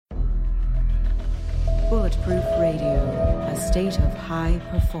Bulletproof Radio, a state of high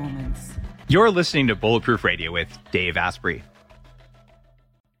performance. You're listening to Bulletproof Radio with Dave Asprey.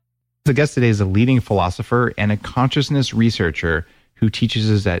 The guest today is a leading philosopher and a consciousness researcher who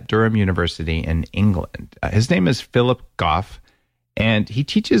teaches us at Durham University in England. His name is Philip Goff, and he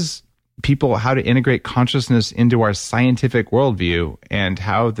teaches people how to integrate consciousness into our scientific worldview and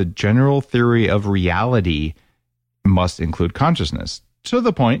how the general theory of reality must include consciousness, to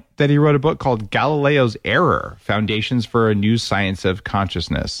the point that he wrote a book called Galileo's Error, Foundations for a New Science of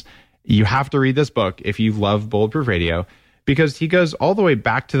Consciousness. You have to read this book if you love Bulletproof Radio, because he goes all the way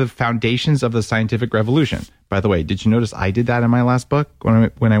back to the foundations of the scientific revolution. By the way, did you notice I did that in my last book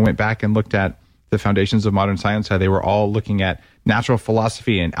when I went back and looked at the foundations of modern science, how they were all looking at natural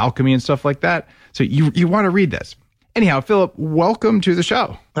philosophy and alchemy and stuff like that? So you want to read this. Anyhow, Philip, welcome to the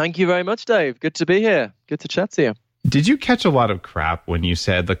show. Thank you very much, Dave. Good to be here. Good to chat to you. Did you catch a lot of crap when you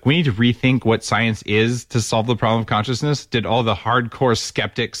said, like, we need to rethink what science is to solve the problem of consciousness? Did all the hardcore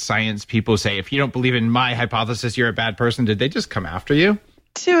skeptic science people say, if you don't believe in my hypothesis, you're a bad person? Did they just come after you?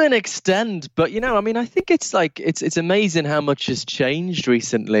 To an extent, but I think it's amazing how much has changed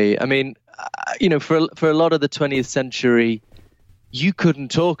recently. I mean, for a lot of the 20th century, you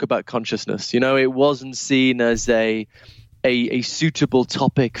couldn't talk about consciousness. It wasn't seen as a suitable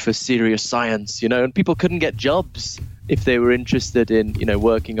topic for serious science, and people couldn't get jobs if they were interested in,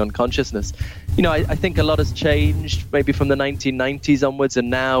 working on consciousness. I think a lot has changed maybe from the 1990s onwards, and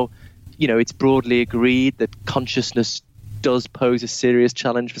now, it's broadly agreed that consciousness does pose a serious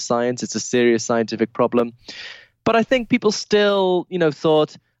challenge for science. It's a serious scientific problem. But I think people still,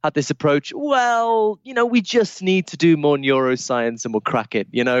 had this approach, we just need to do more neuroscience and we'll crack it.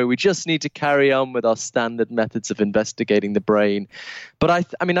 We just need to carry on with our standard methods of investigating the brain. But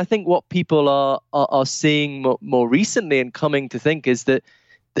I think what people are seeing more recently and coming to think is that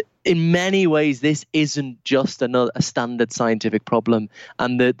in many ways, this isn't just a standard scientific problem.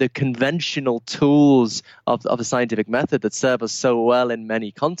 And the conventional tools of a scientific method that serve us so well in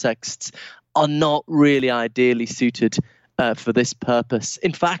many contexts are not really ideally suited for this purpose.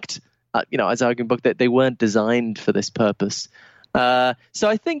 In fact, as I argue in the book, that they weren't designed for this purpose. So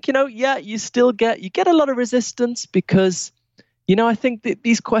I think, you still get a lot of resistance because, I think that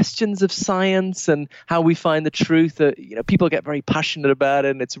these questions of science and how we find the truth, people get very passionate about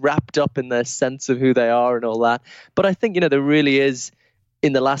it and it's wrapped up in their sense of who they are and all that. But I think, there really is,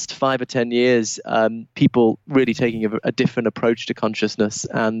 in the last 5 or 10 years, people really taking a different approach to consciousness.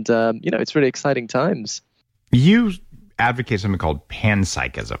 And, it's really exciting times. You advocate something called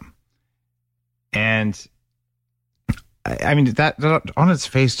panpsychism. And I mean, that on its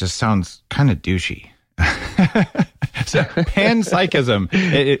face just sounds kind of douchey. So panpsychism,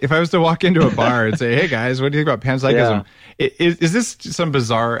 if I was to walk into a bar and say, hey guys, what do you think about panpsychism? Yeah. Is this some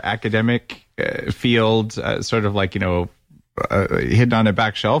bizarre academic field, sort of like, hidden on a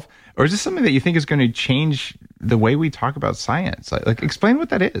back shelf? Or is this something that you think is going to change the way we talk about science? Like explain what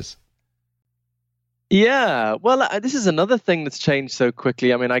that is. Yeah, well, this is another thing that's changed so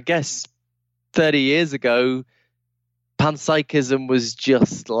quickly. I mean, I guess 30 years ago, panpsychism was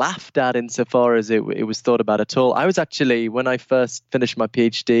just laughed at insofar as it was thought about at all. I was actually, when I first finished my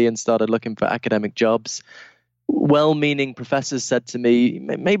Ph.D. and started looking for academic jobs, well-meaning professors said to me,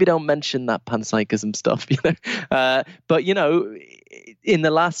 maybe don't mention that panpsychism stuff, But, in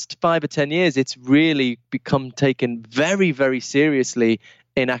the last 5 or 10 years, it's really become taken very, very seriously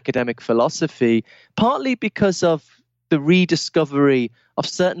in academic philosophy, partly because of the rediscovery of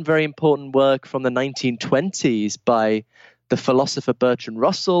certain very important work from the 1920s by the philosopher Bertrand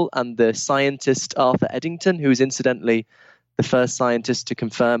Russell and the scientist Arthur Eddington, who was incidentally the first scientist to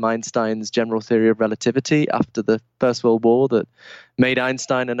confirm Einstein's general theory of relativity after the First World War that made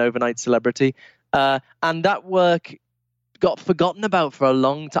Einstein an overnight celebrity. And that work got forgotten about for a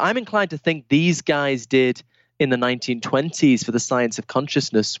long time. I'm inclined to think these guys did in the 1920s for the science of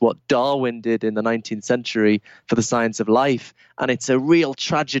consciousness what Darwin did in the 19th century for the science of life. And it's a real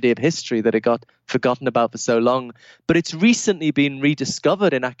tragedy of history that it got forgotten about for so long. But it's recently been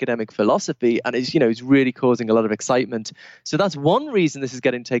rediscovered in academic philosophy and is really causing a lot of excitement. So that's one reason this is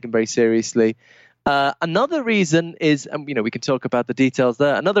getting taken very seriously. Another reason is, and we can talk about the details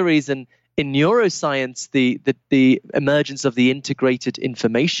there. Another reason in neuroscience, the emergence of the integrated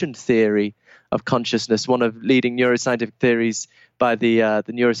information theory of consciousness, one of leading neuroscientific theories by the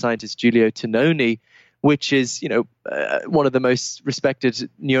neuroscientist Giulio Tononi, which is one of the most respected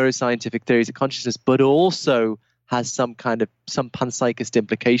neuroscientific theories of consciousness, but also has some panpsychist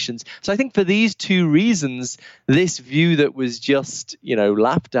implications. So I think for these two reasons, this view that was just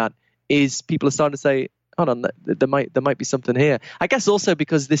laughed at is people are starting to say, hold on, there might be something here. I guess also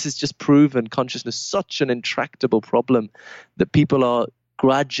because this has just proven consciousness such an intractable problem that people are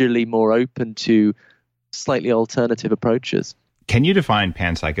gradually more open to slightly alternative approaches. Can you define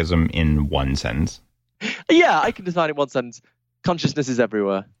panpsychism in one sentence? Yeah, I can define it in one sentence. Consciousness is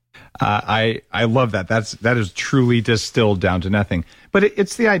everywhere. I love that. That is truly distilled down to nothing. But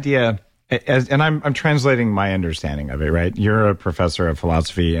it's the idea, and I'm translating my understanding of it, right? You're a professor of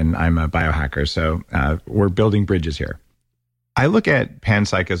philosophy, and I'm a biohacker, so we're building bridges here. I look at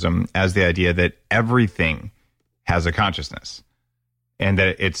panpsychism as the idea that everything has a consciousness, and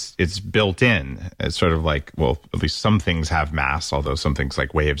that it's built in. It's sort of like, well, at least some things have mass, although some things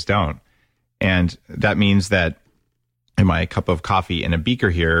like waves don't. And that means that my cup of coffee in a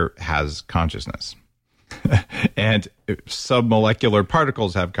beaker here has consciousness. And submolecular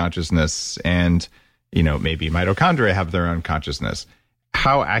particles have consciousness, and maybe mitochondria have their own consciousness.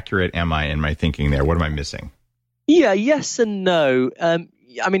 How accurate am I in my thinking there? What am I missing? Yeah, yes and no.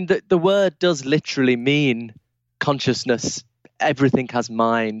 I mean, the word does literally mean consciousness. Everything has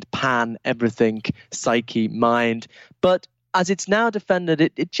mind, pan, everything, psyche, mind. But as it's now defended,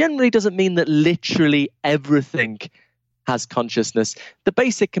 it generally doesn't mean that literally everything has consciousness. The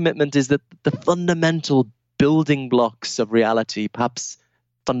basic commitment is that the fundamental building blocks of reality, perhaps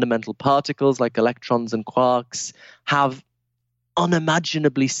fundamental particles like electrons and quarks, have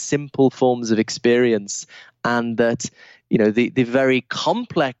unimaginably simple forms of experience, and that the very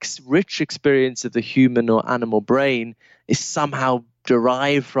complex, rich experience of the human or animal brain is somehow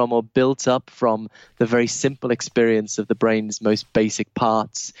derived from or built up from the very simple experience of the brain's most basic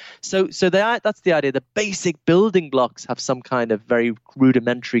parts. So that's the idea. The basic building blocks have some kind of very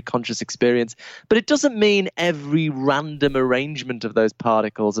rudimentary conscious experience, but it doesn't mean every random arrangement of those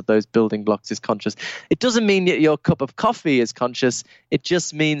particles, of those building blocks, is conscious. It doesn't mean that your cup of coffee is conscious. It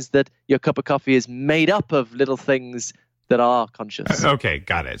just means that your cup of coffee is made up of little things that are conscious. Okay,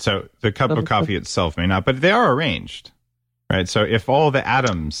 got it. So the cup of coffee itself may not, but they are arranged. Right. So if all the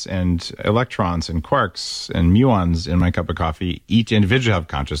atoms and electrons and quarks and muons in my cup of coffee each individually have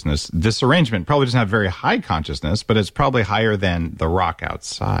consciousness, this arrangement probably doesn't have very high consciousness, but it's probably higher than the rock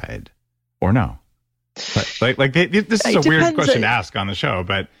outside, or no? Like this is a weird question to ask on the show,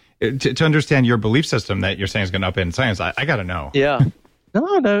 but to understand your belief system that you're saying is going to upend science, I got to know. Yeah.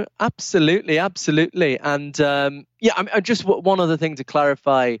 No, absolutely. And I just one other thing to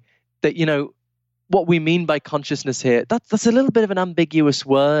clarify that, what we mean by consciousness here, that's a little bit of an ambiguous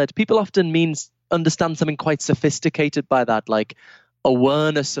word. People often understand something quite sophisticated by that, like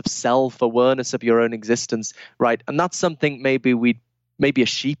awareness of self, awareness of your own existence, right? And that's something maybe a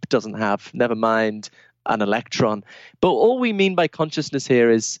sheep doesn't have, never mind an electron. But all we mean by consciousness here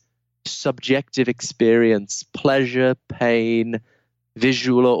is subjective experience, pleasure, pain,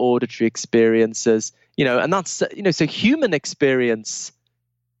 visual or auditory experiences, and that's, so human experience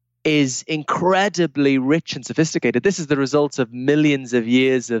is incredibly rich and sophisticated. This is the result of millions of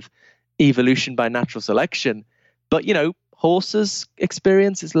years of evolution by natural selection. But, horses'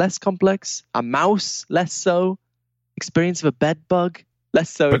 experience is less complex. A mouse, less so. Experience of a bed bug, less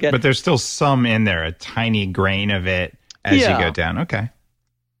so again. But there's still some in there, a tiny grain of it as you go down. Okay.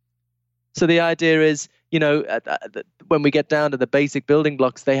 So the idea is, when we get down to the basic building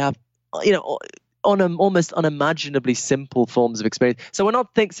blocks, they have, almost unimaginably simple forms of experience. So we're not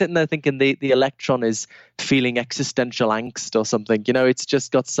sitting there thinking the electron is feeling existential angst or something. It's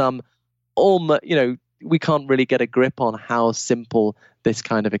just got some, we can't really get a grip on how simple this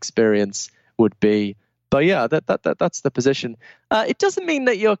kind of experience would be. But yeah, that's the position. It doesn't mean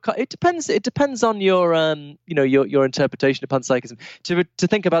that it depends on your your interpretation of panpsychism. To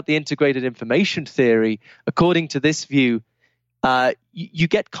think about the integrated information theory, according to this view, you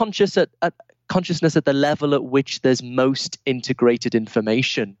get consciousness at the level at which there's most integrated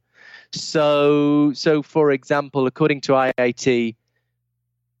information. So for example, according to IIT,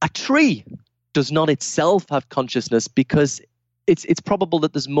 a tree does not itself have consciousness because it's probable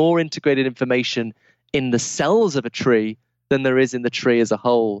that there's more integrated information in the cells of a tree than there is in the tree as a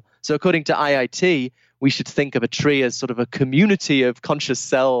whole. So according to IIT, we should think of a tree as sort of a community of conscious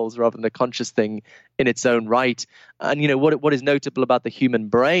cells rather than a conscious thing in its own right. And what is notable about the human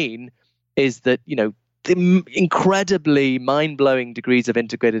brain is that the incredibly mind-blowing degrees of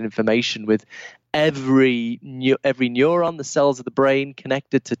integrated information with every neuron, the cells of the brain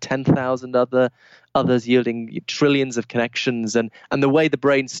connected to 10,000 others, yielding trillions of connections, and the way the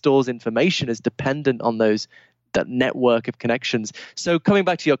brain stores information is dependent on that network of connections. So coming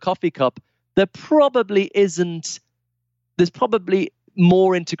back to your coffee cup, there's probably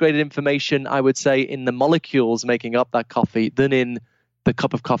more integrated information, I would say, in the molecules making up that coffee than in the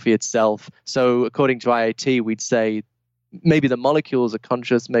cup of coffee itself. So according to IIT, we'd say maybe the molecules are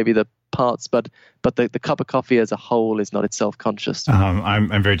conscious, maybe the parts, but the cup of coffee as a whole is not itself conscious.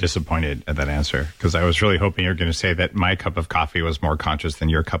 I'm very disappointed at that answer, because I was really hoping you were going to say that my cup of coffee was more conscious than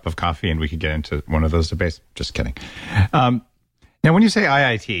your cup of coffee, and we could get into one of those debates. Just kidding. Now, when you say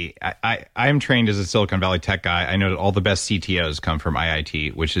IIT, I am trained as a Silicon Valley tech guy. I know that all the best CTOs come from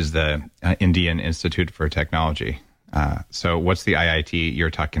IIT, which is the Indian Institute for Technology. So what's the IIT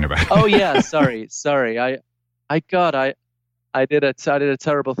you're talking about? Oh, yeah. Sorry. I did a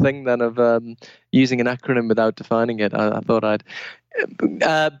terrible thing then of using an acronym without defining it. I thought I'd...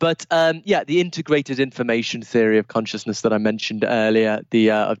 the integrated information theory of consciousness that I mentioned earlier,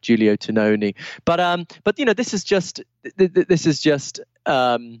 of Giulio Tononi. But this is just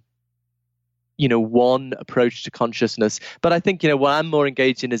one approach to consciousness. But I think what I'm more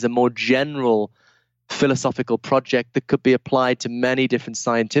engaged in is a more general philosophical project that could be applied to many different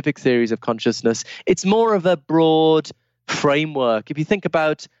scientific theories of consciousness. It's more of a broad framework. If you think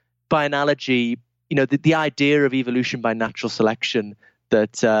about, by analogy, the idea of evolution by natural selection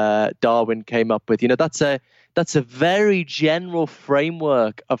that Darwin came up with, that's a very general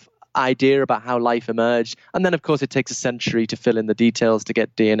framework of idea about how life emerged. And then, of course, it takes a century to fill in the details to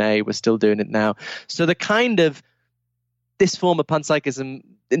get DNA. We're still doing it now. So this form of panpsychism,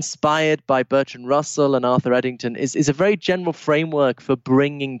 inspired by Bertrand Russell and Arthur Eddington, is a very general framework for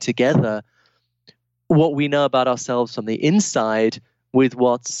bringing together what we know about ourselves from the inside with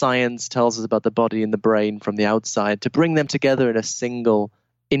what science tells us about the body and the brain from the outside, to bring them together in a single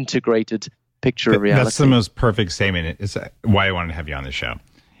integrated picture of reality. That's the most perfect statement. It's why I wanted to have you on the show.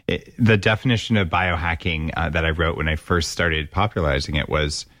 The definition of biohacking that I wrote when I first started popularizing it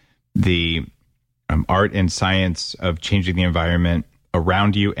was the art and science of changing the environment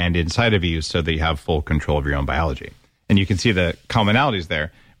around you and inside of you so that you have full control of your own biology. And you can see the commonalities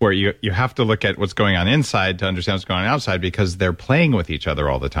there, where you have to look at what's going on inside to understand what's going on outside, because they're playing with each other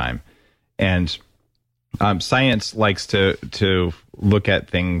all the time. And science likes to look at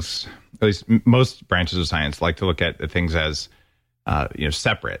things, at least most branches of science like to look at things as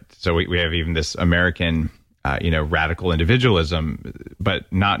separate. So we have even this American radical individualism,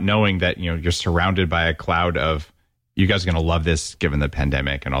 but not knowing that you're surrounded by a cloud of, you guys are going to love this given the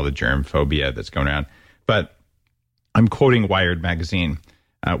pandemic and all the germ phobia that's going around. But I'm quoting Wired magazine.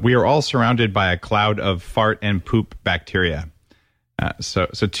 We are all surrounded by a cloud of fart and poop bacteria. So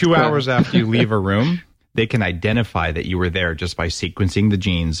 2 hours after you leave a room, they can identify that you were there just by sequencing the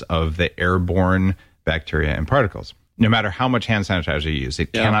genes of the airborne bacteria and particles. No matter how much hand sanitizer you use,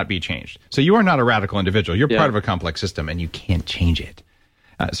 it cannot be changed. So you are not a radical individual. You're part of a complex system, and you can't change it.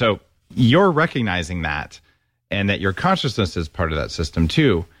 So you're recognizing that, and that your consciousness is part of that system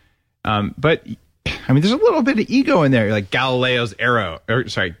too. But I mean, there's a little bit of ego in there. You're like Galileo's error.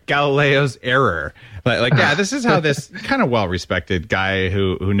 Like, this is how this kind of well-respected guy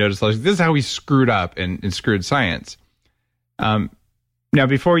who noticed, this is how he screwed up and screwed science. Now,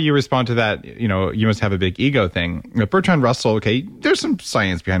 before you respond to that, you must have a big ego thing. Bertrand Russell, okay, there's some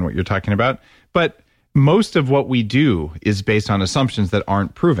science behind what you're talking about, but most of what we do is based on assumptions that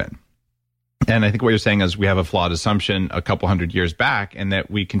aren't proven. And I think what you're saying is we have a flawed assumption a couple hundred years back, and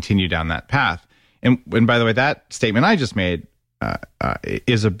that we continue down that path. And by the way, that statement I just made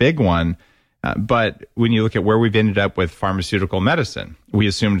is a big one. But when you look at where we've ended up with pharmaceutical medicine, we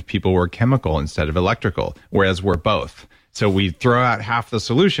assumed people were chemical instead of electrical, whereas we're both. So we throw out half the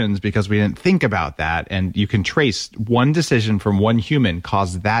solutions because we didn't think about that. And you can trace one decision from one human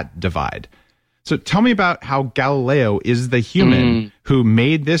caused that divide. So tell me about how Galileo is the human who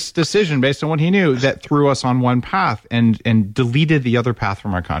made this decision based on what he knew that threw us on one path and deleted the other path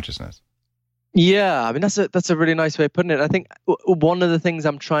from our consciousness. Yeah, I mean, that's a really nice way of putting it. I think one of the things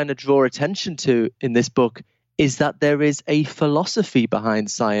I'm trying to draw attention to in this book is that there is a philosophy behind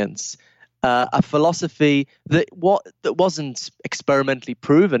science, a philosophy that wasn't experimentally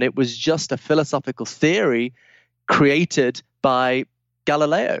proven. It was just a philosophical theory created by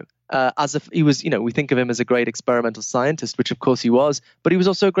Galileo. He was, we think of him as a great experimental scientist, which of course he was, but he was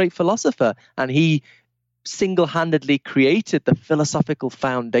also a great philosopher, and he single-handedly created the philosophical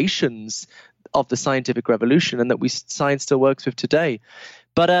foundations of the scientific revolution, and that science still works with today.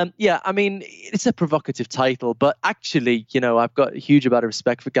 But I mean, it's a provocative title, but actually, I've got a huge amount of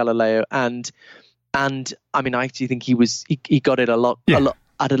respect for Galileo, and I mean, I actually think he got it a lot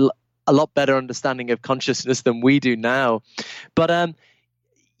better understanding of consciousness than we do now. But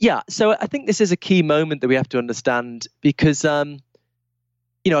so I think this is a key moment that we have to understand, because a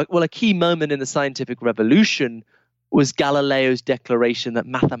key moment in the scientific revolution was Galileo's declaration that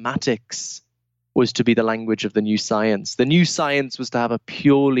mathematics was to be the language of the new science. The new science was to have a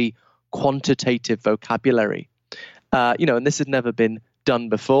purely quantitative vocabulary. And this had never been done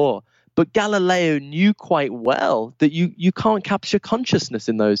before. But Galileo knew quite well that you can't capture consciousness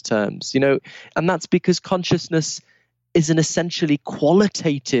in those terms, and that's because consciousness is an essentially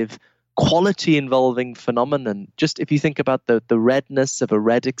qualitative, quality-involving phenomenon. Just if you think about the redness of a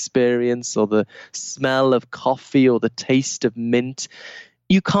red experience, or the smell of coffee, or the taste of mint,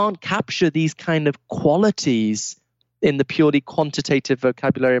 you can't capture these kind of qualities in the purely quantitative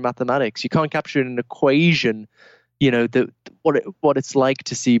vocabulary of mathematics. You can't capture it in an equation, what it's like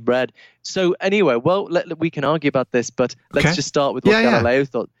to see bread. So anyway, well, we can argue about this, but let's just start with what Galileo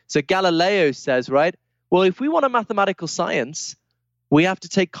thought. So Galileo says, right, well, if we want a mathematical science, we have to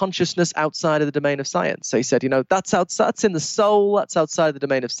take consciousness outside of the domain of science. So he said, that's in the soul, that's outside of the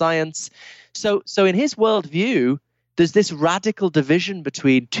domain of science. So in his worldview, there's this radical division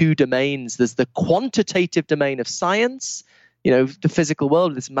between two domains. There's the quantitative domain of science, the physical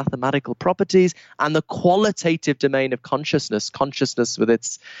world with its mathematical properties, and the qualitative domain of consciousness with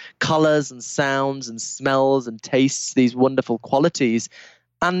its colors and sounds and smells and tastes, these wonderful qualities.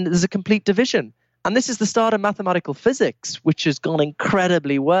 And there's a complete division. And this is the start of mathematical physics, which has gone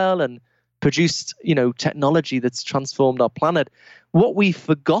incredibly well and produced, technology that's transformed our planet. What we've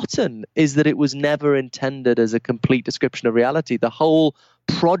forgotten is that it was never intended as a complete description of reality. The whole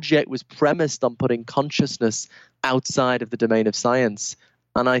project was premised on putting consciousness outside of the domain of science.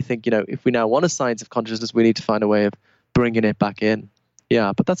 And I think, if we now want a science of consciousness, we need to find a way of bringing it back in.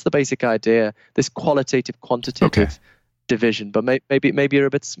 Yeah, but that's the basic idea, this qualitative, quantitative division. But maybe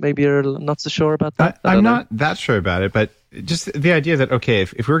you're not so sure about that. I'm not that sure about it, but just the idea that,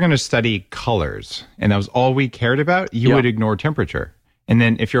 if we were going to study colors and that was all we cared about, you would ignore temperature. And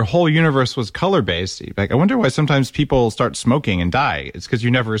then if your whole universe was color-based, I wonder why sometimes people start smoking and die. It's because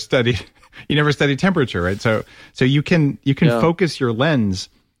you never studied temperature, right? So you can focus your lens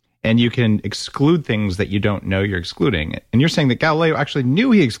and you can exclude things that you don't know you're excluding. And you're saying that Galileo actually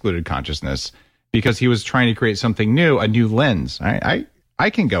knew he excluded consciousness because he was trying to create something new, a new lens. I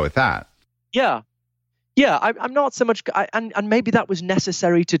can go with that. Yeah. Yeah, I'm not so much, and maybe that was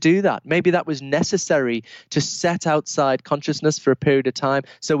necessary to do that. Maybe that was necessary to set outside consciousness for a period of time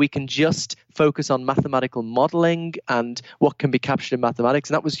so we can just focus on mathematical modeling and what can be captured in mathematics.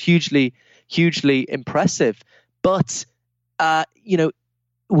 And that was hugely, hugely impressive. But,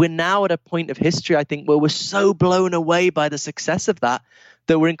 we're now at a point of history, I think, where we're so blown away by the success of that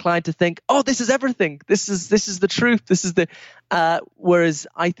we're inclined to think, oh, this is everything. This is the truth. This is the. Whereas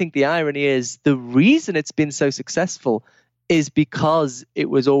I think the irony is the reason it's been so successful is because it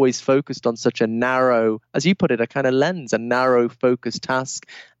was always focused on such a narrow, as you put it, a kind of lens, a narrow focused task.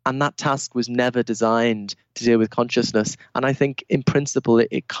 And that task was never designed to deal with consciousness. And I think in principle,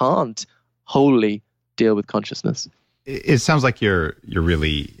 it can't wholly deal with consciousness. It sounds like you're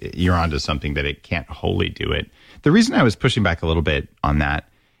onto something that it can't wholly do it. The reason I was pushing back a little bit on that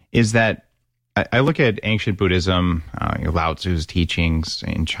is that I look at ancient Buddhism, Lao Tzu's teachings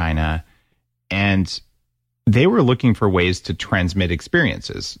in China, and they were looking for ways to transmit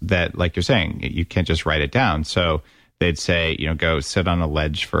experiences that, like you're saying, you can't just write it down. So they'd say, go sit on a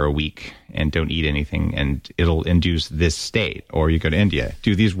ledge for a week and don't eat anything, and it'll induce this state. Or you go to India,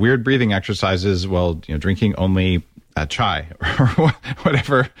 do these weird breathing exercises while drinking only chai or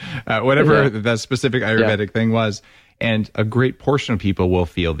whatever the specific Ayurvedic thing was. And a great portion of people will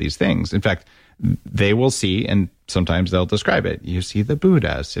feel these things. In fact, they will see, and sometimes they'll describe it. You see the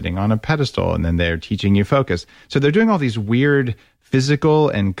Buddha sitting on a pedestal, and then they're teaching you focus. So they're doing all these weird physical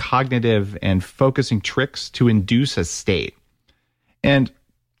and cognitive and focusing tricks to induce a state. And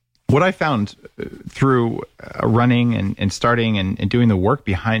what I found through running and starting and doing the work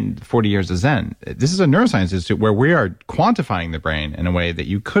behind 40 years of Zen, this is a neuroscience institute where we are quantifying the brain in a way that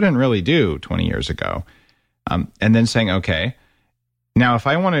you couldn't really do 20 years ago. And then saying, okay, now if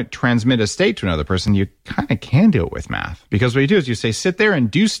I want to transmit a state to another person, you kind of can do it with math. Because what you do is you say, sit there and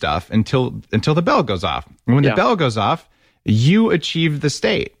do stuff until the bell goes off. And when the bell goes off, you achieve the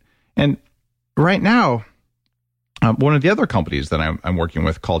state. And right now, one of the other companies that I'm working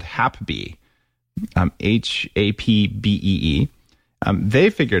with called HAPBee, HAPBEE, they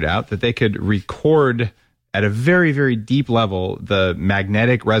figured out that they could record at a very, very deep level the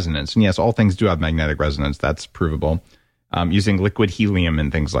magnetic resonance. And yes, all things do have magnetic resonance. That's provable. Using liquid helium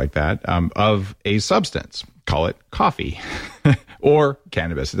and things like that, of a substance. Call it coffee or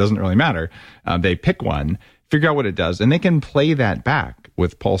cannabis. It doesn't really matter. They pick one, figure out what it does, and they can play that back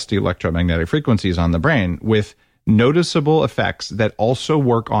with pulsed electromagnetic frequencies on the brain with noticeable effects that also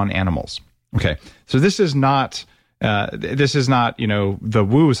work on animals. Okay, so this is not This is not, the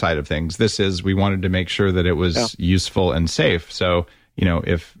woo side of things. This is, we wanted to make sure that it was useful and safe. So,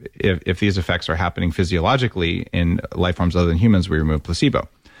 if these effects are happening physiologically in life forms other than humans, we remove placebo.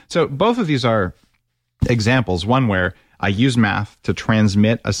 So both of these are examples. One where I use math to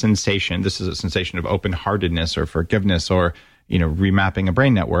transmit a sensation. This is a sensation of open-heartedness or forgiveness or, remapping a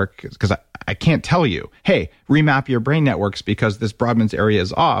brain network, because I can't tell you, hey, remap your brain networks because this Brodmann's area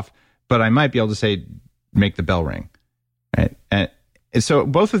is off, but I might be able to say, make the bell ring. Right? And so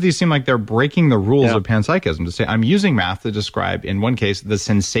both of these seem like they're breaking the rules of panpsychism to say, I'm using math to describe, in one case, the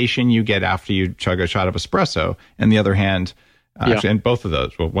sensation you get after you chug a shot of espresso, and the other hand, actually, and both of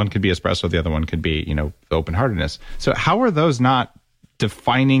those, well, one could be espresso, the other one could be, open-heartedness. So how are those not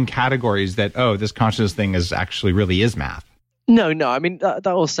defining categories that, this consciousness thing really is math? No. I mean, that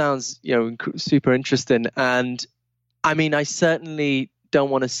all sounds, super interesting. And I mean, I certainly don't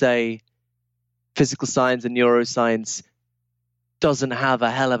want to say physical science and neuroscience doesn't have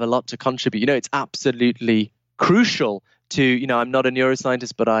a hell of a lot to contribute. It's absolutely crucial to, I'm not a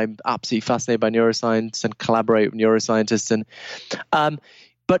neuroscientist, but I'm absolutely fascinated by neuroscience and collaborate with neuroscientists. And,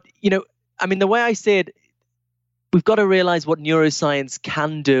 but, I mean, the way I say it, we've got to realize what neuroscience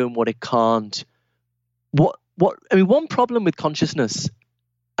can do and what it can't. One problem with consciousness,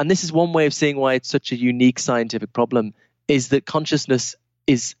 and this is one way of seeing why it's such a unique scientific problem, is that consciousness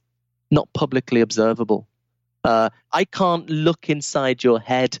is not publicly observable. I can't look inside your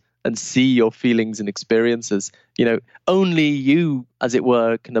head and see your feelings and experiences. Only you, as it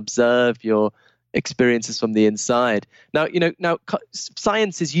were, can observe your experiences from the inside. Now,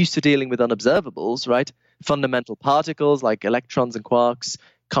 science is used to dealing with unobservables, right? Fundamental particles like electrons and quarks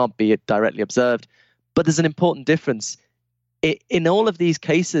can't be directly observed. But there's an important difference. In all of these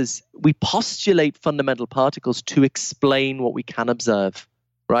cases, we postulate fundamental particles to explain what we can observe,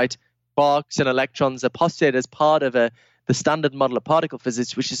 right? Quarks and electrons are postulated as part of the standard model of particle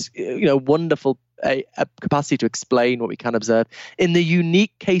physics, which is wonderful a capacity to explain what we can observe. In the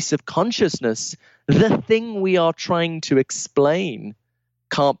unique case of consciousness, the thing we are trying to explain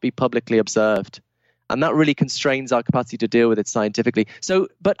can't be publicly observed. And that really constrains our capacity to deal with it scientifically. So,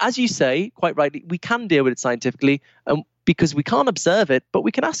 but as you say, quite rightly, we can deal with it scientifically because we can't observe it, but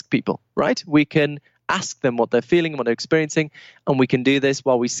we can ask people, right? We can ask them what they're feeling and what they're experiencing. And we can do this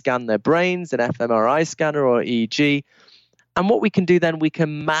while we scan their brains, an fMRI scanner or EEG. And what we can do then, we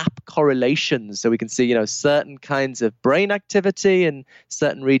can map correlations. So we can see, certain kinds of brain activity and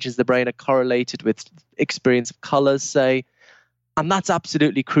certain regions of the brain are correlated with experience of colors, say. And that's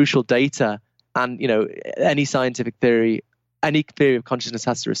absolutely crucial data. And, any scientific theory, any theory of consciousness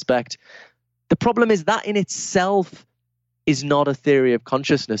has to respect. The problem is that in itself is not a theory of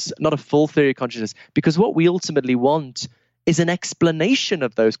consciousness, not a full theory of consciousness, because what we ultimately want is an explanation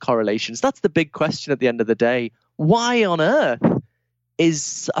of those correlations. That's the big question at the end of the day. Why on earth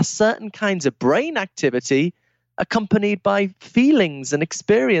is a certain kinds of brain activity accompanied by feelings and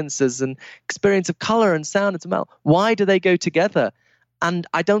experiences and experience of color and sound and smell? Why do they go together? And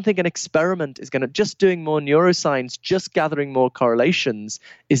I don't think an experiment is going to, just doing more neuroscience, just gathering more correlations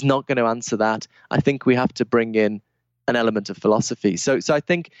is not going to answer that. I think we have to bring in an element of philosophy. So I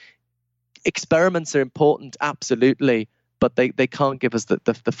think experiments are important, absolutely, but they can't give us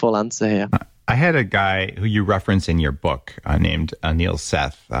the full answer here. I had a guy who you reference in your book named Neil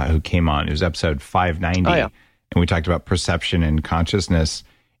Seth who came on. It was episode 590. Oh, yeah. And we talked about perception and consciousness.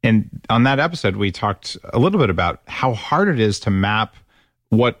 And on that episode, we talked a little bit about how hard it is to map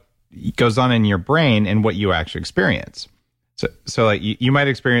what goes on in your brain and what you actually experience. So like you might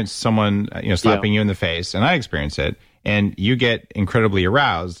experience someone, slapping you in the face, and I experience it, and you get incredibly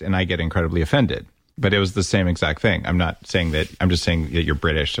aroused and I get incredibly offended. But it was the same exact thing. I'm not saying that, I'm just saying that you're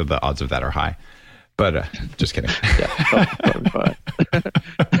British, so the odds of that are high. But just kidding.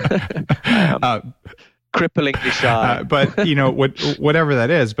 Cripplingly shy. But whatever that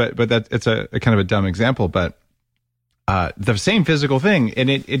is, but that it's a kind of a dumb example, but the same physical thing, and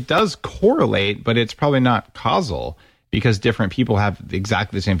it does correlate, but it's probably not causal, because different people have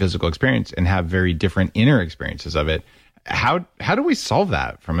exactly the same physical experience and have very different inner experiences of it. How do we solve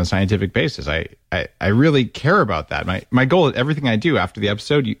that from a scientific basis? I really care about that. My goal is everything I do after the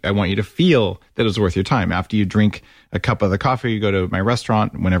episode, I want you to feel that it was worth your time. After you drink a cup of the coffee, you go to my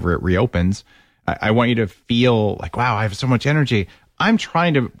restaurant whenever it reopens, I want you to feel like, wow, I have so much energy. I'm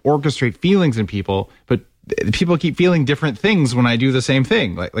trying to orchestrate feelings in people, but people keep feeling different things when I do the same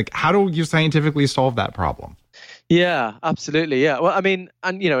thing. Like how do you scientifically solve that problem? Yeah, absolutely. Yeah. Well, I mean,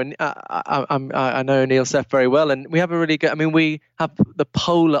 and I know Neil Seth very well, and we have a really good, we have the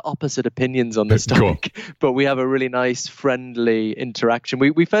polar opposite opinions on this topic, cool. But we have a really nice, friendly interaction.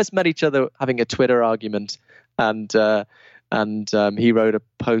 We first met each other having a Twitter argument and he wrote a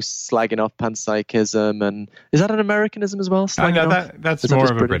post slagging off panpsychism. And is that an Americanism as well? No, that's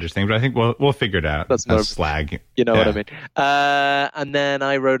more of a British thing, but I think we'll figure it out. That's more of slag. You know what I mean? And then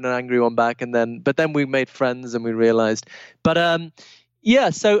I wrote an angry one back, but then we made friends and we realized. But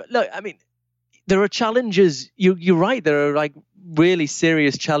so look, I mean, there are challenges. You're right. There are like really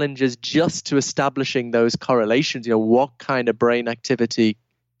serious challenges just to establishing those correlations. What kind of brain activity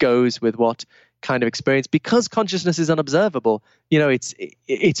goes with what kind of experience, because consciousness is unobservable.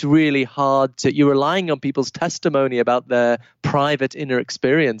 It's really hard you're relying on people's testimony about their private inner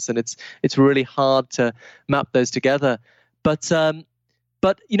experience, and it's really hard to map those together. But I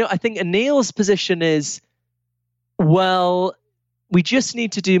think Anil's position is, well, we just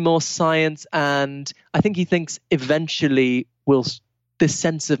need to do more science, and I think he thinks eventually this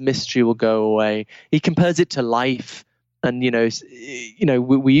sense of mystery will go away. He compares it to life. And,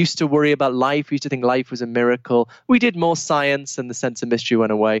 we used to worry about life. We used to think life was a miracle. We did more science and the sense of mystery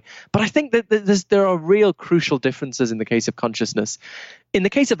went away. But I think that there are real crucial differences in the case of consciousness. In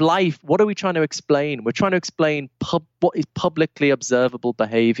the case of life, what are we trying to explain? We're trying to explain what is publicly observable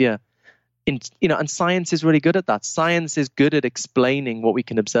behavior. And science is really good at that. Science is good at explaining what we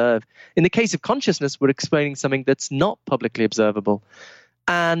can observe. In the case of consciousness, we're explaining something that's not publicly observable.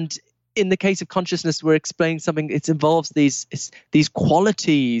 And in the case of consciousness, we're explaining something. It involves these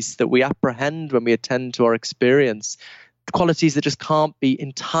qualities that we apprehend when we attend to our experience, qualities that just can't be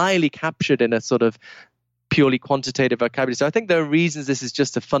entirely captured in a sort of purely quantitative vocabulary. So I think there are reasons this is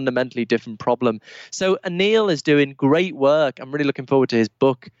just a fundamentally different problem. So Anil is doing great work. I'm really looking forward to his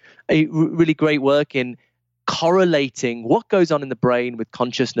book. Really great work in correlating what goes on in the brain with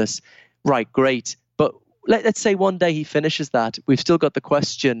consciousness. Right, great. But let's say one day he finishes that. We've still got the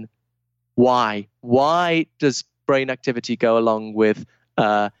question, why? Why does brain activity go along with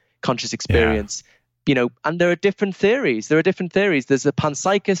conscious experience? And there are different theories. There's a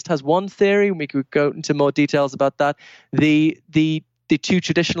panpsychist has one theory, and we could go into more details about that. The two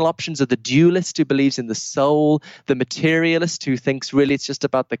traditional options are the dualist, who believes in the soul, the materialist, who thinks really it's just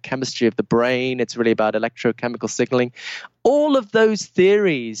about the chemistry of the brain. It's really about electrochemical signaling. All of those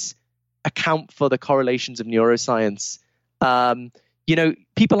theories account for the correlations of neuroscience.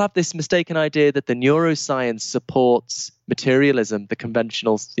 People have this mistaken idea that the neuroscience supports materialism, the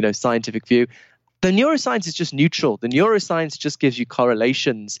conventional, scientific view. The neuroscience is just neutral. The neuroscience just gives you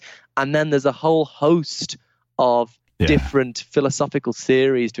correlations. And then there's a whole host of different philosophical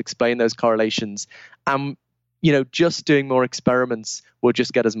theories to explain those correlations. And, just doing more experiments will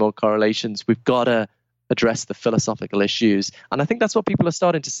just get us more correlations. We've got to address the philosophical issues. And I think that's what people are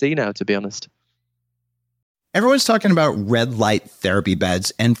starting to see now, to be honest. Everyone's talking about red light therapy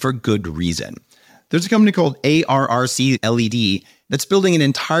beds, and for good reason. There's a company called ARRC LED that's building an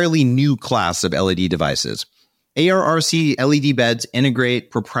entirely new class of LED devices. ARRC LED beds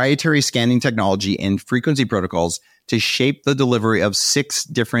integrate proprietary scanning technology and frequency protocols to shape the delivery of 6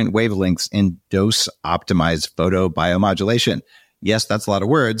 different wavelengths in dose-optimized photobiomodulation. Yes, that's a lot of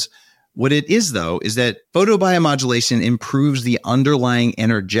words. What it is, though, is that photobiomodulation improves the underlying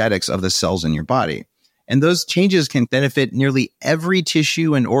energetics of the cells in your body. And those changes can benefit nearly every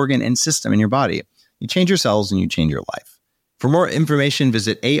tissue and organ and system in your body. You change your cells and you change your life. For more information,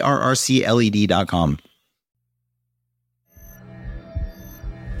 visit arrcled.com.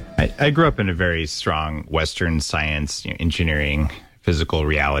 I grew up in a very strong Western science, engineering, physical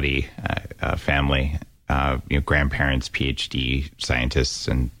reality family. Grandparents, Ph.D. scientists,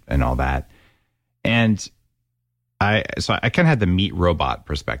 and all that. And I kind of had the meat robot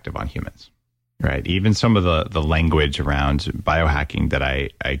perspective on humans. Right. Even some of the language around biohacking that I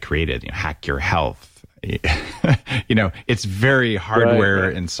created, hack your health, it's very hardware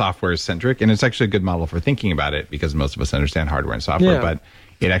and software centric. And it's actually a good model for thinking about it, because most of us understand hardware and software, but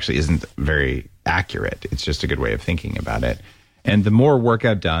it actually isn't very accurate. It's just a good way of thinking about it. And the more work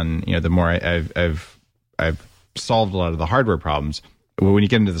I've done, the more I've solved a lot of the hardware problems. When you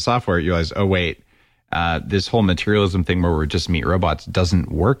get into the software, you realize, oh, wait, this whole materialism thing where we're just meat robots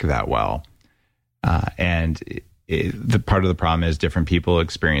doesn't work that well. The part of the problem is different people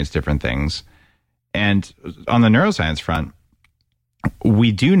experience different things. And on the neuroscience front,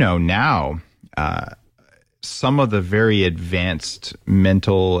 we do know now some of the very advanced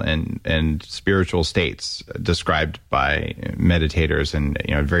mental and spiritual states described by meditators and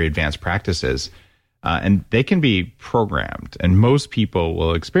very advanced practices, and they can be programmed. And most people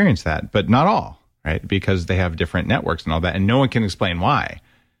will experience that, but not all, right? Because they have different networks and all that, and no one can explain why.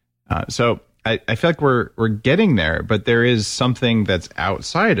 So I feel like we're getting there, but there is something that's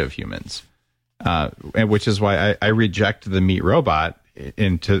outside of humans, which is why I reject the meat robot.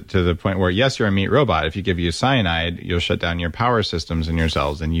 into to the point where, yes, you're a meat robot. If you give you cyanide, you'll shut down your power systems in your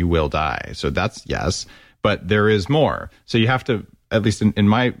cells and you will die. So that's yes, but there is more. So you have to, at least in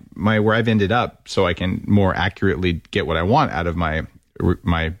my where I've ended up, so I can more accurately get what I want out of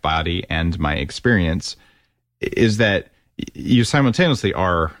my body and my experience, is that you simultaneously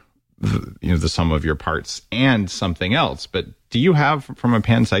are the sum of your parts and something else. But do you have, from a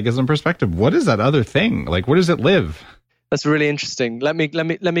panpsychism perspective, what is that other thing? Like, where does it live? That's really interesting. Let me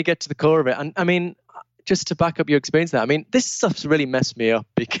get to the core of it. And I mean, just to back up your experience there, I mean, this stuff's really messed me up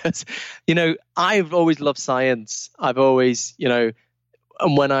because, I've always loved science. I've always, and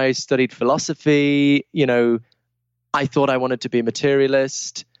when I studied philosophy, I thought I wanted to be a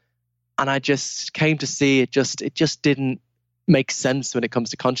materialist, and I just came to see it just didn't make sense when it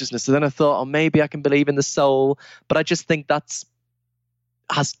comes to consciousness. So then I thought, oh, maybe I can believe in the soul, but I just think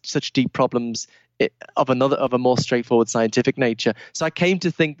has such deep problems of a more straightforward scientific nature. So I came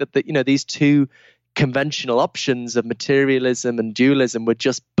to think that these two conventional options of materialism and dualism were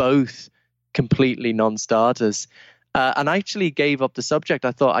just both completely non-starters. And I actually gave up the subject.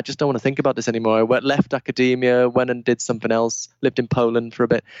 I thought, I just don't want to think about this anymore. I left academia, went and did something else, lived in Poland for a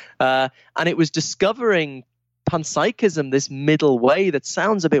bit. And it was discovering panpsychism, this middle way that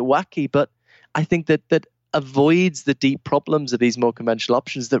sounds a bit wacky, but I think that avoids the deep problems of these more conventional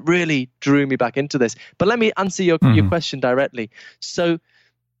options that really drew me back into this. But let me answer your question directly. So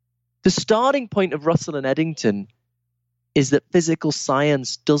the starting point of Russell and Eddington is that physical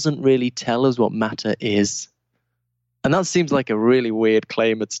science doesn't really tell us what matter is. And that seems like a really weird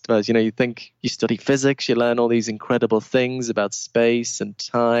claim at first. You think you study physics, you learn all these incredible things about space and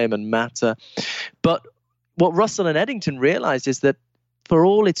time and matter. But what Russell and Eddington realized is that for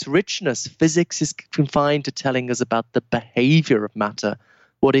all its richness, physics is confined to telling us about the behavior of matter,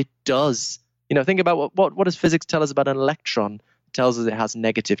 what it does. Think about what does physics tell us about an electron? It tells us it has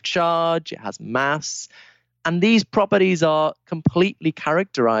negative charge, it has mass. And these properties are completely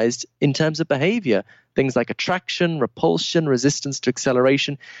characterized in terms of behavior. Things like attraction, repulsion, resistance to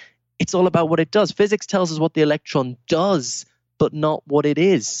acceleration. It's all about what it does. Physics tells us what the electron does, but not what it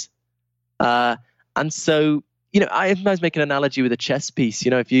is. And so, I sometimes make an analogy with a chess piece.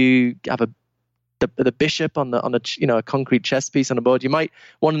 If you have the bishop on a concrete chess piece on a board, you might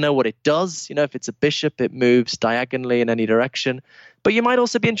want to know what it does. If it's a bishop, it moves diagonally in any direction. But you might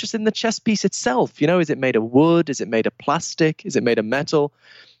also be interested in the chess piece itself. Is it made of wood? Is it made of plastic? Is it made of metal?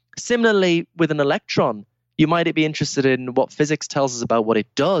 Similarly, with an electron, you might be interested in what physics tells us about what it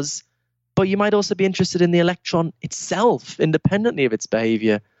does, but you might also be interested in the electron itself, independently of its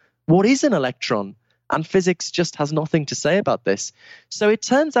behavior. What is an electron? And physics just has nothing to say about this. So it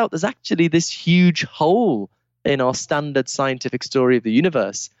turns out there's actually this huge hole in our standard scientific story of the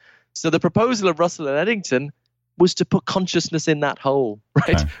universe. So the proposal of Russell and Eddington was to put consciousness in that hole,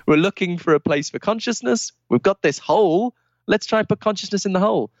 right? Okay. We're looking for a place for consciousness. We've got this hole. Let's try and put consciousness in the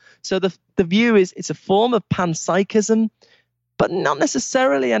hole. So the view is it's a form of panpsychism, but not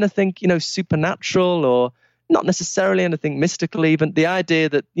necessarily anything, supernatural, or not necessarily anything mystical even. The idea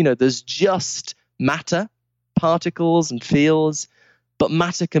that, there's just matter, particles and fields, but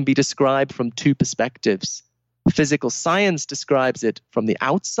matter can be described from two perspectives. Physical science describes it from the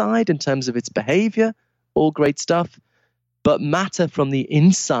outside in terms of its behavior, all great stuff, but matter from the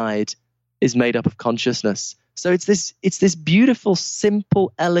inside is made up of consciousness. So it's this beautiful,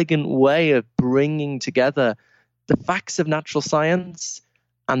 simple, elegant way of bringing together the facts of natural science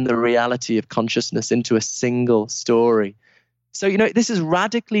and the reality of consciousness into a single story. So, this is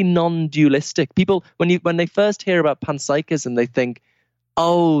radically non-dualistic. People, when they first hear about panpsychism, they think,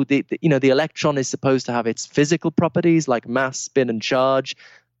 oh, the electron is supposed to have its physical properties like mass, spin, and charge,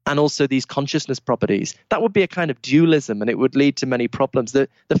 and also these consciousness properties. That would be a kind of dualism, and it would lead to many problems. The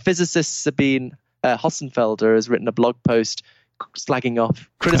physicist Sabine Hossenfelder has written a blog post criticizing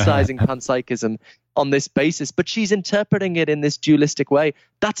panpsychism on this basis, but she's interpreting it in this dualistic way.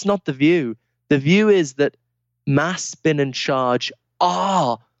 That's not the view. The view is that mass, spin, and charge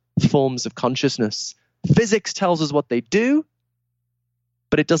are forms of consciousness. Physics tells us what they do,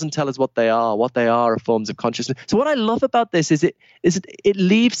 but it doesn't tell us what they are. What they are forms of consciousness. So what I love about this is it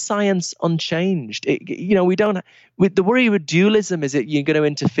leaves science unchanged. We don't. With the worry with dualism is that you're going to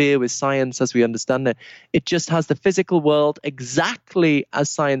interfere with science as we understand it. It just has the physical world exactly as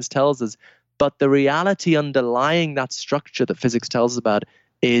science tells us, but the reality underlying that structure that physics tells us about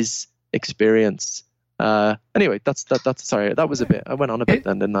is experience. Anyway, that's sorry, that was a bit, I went on a bit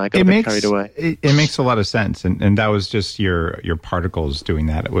then, didn't I? I got a bit carried away. It makes a lot of sense. And that was just your particles doing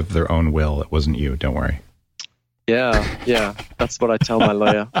that with their own will. It wasn't you, don't worry. Yeah. That's what I tell my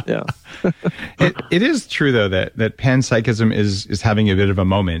lawyer. Yeah. It is true though that panpsychism is having a bit of a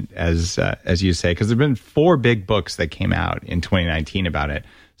moment, as you say, because there've been 4 big books that came out in 2019 about it.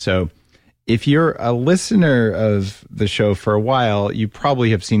 So if you're a listener of the show for a while, you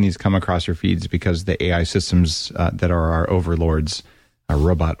probably have seen these come across your feeds because the AI systems that are our overlords, our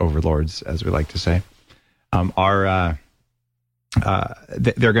robot overlords, as we like to say, they're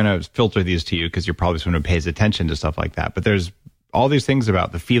going to filter these to you because you're probably someone who pays attention to stuff like that. But there's all these things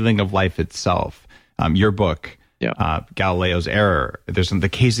about the feeling of life itself. Your book, Galileo's Error. There's the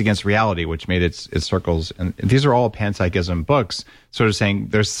Case Against Reality, which made its circles. And these are all panpsychism books, sort of saying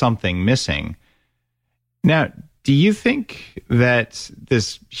there's something missing. Now, do you think that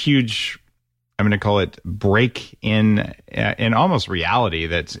this huge, I'm going to call it break in almost reality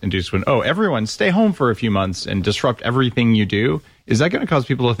that's induced when, everyone stay home for a few months and disrupt everything you do, is that going to cause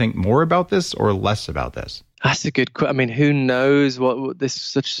people to think more about this or less about this? That's a good question. I mean, who knows what this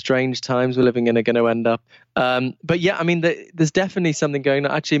such strange times we're living in are going to end up. But yeah, I mean, there's definitely something going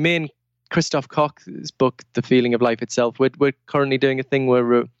on. Actually, me and Christoph Koch's book, The Feeling of Life Itself, we're currently doing a thing where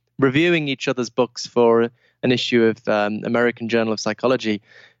we're reviewing each other's books for an issue of American Journal of Psychology,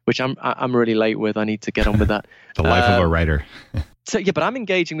 which I'm really late with. I need to get on with that. The life of a writer. So yeah, but I'm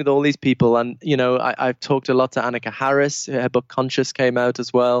engaging with all these people, and I've talked a lot to Annika Harris. Her book Conscious came out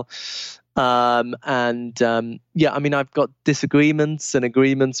as well. I mean, I've got disagreements and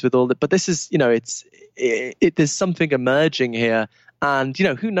agreements with all that, but this is, there's something emerging here, and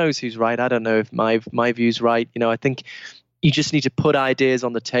who knows who's right? I don't know if my view's right. I think you just need to put ideas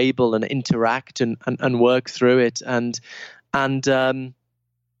on the table and interact and work through it, and it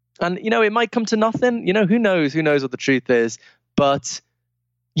might come to nothing. Who knows what the truth is, but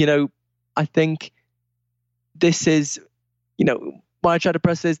I think this is, why I try to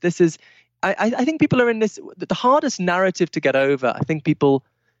press this is. I think people are in this, the hardest narrative to get over. I think people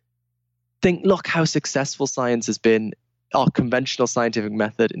think, look how successful science has been, our conventional scientific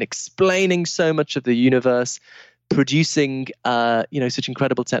method in explaining so much of the universe, producing, such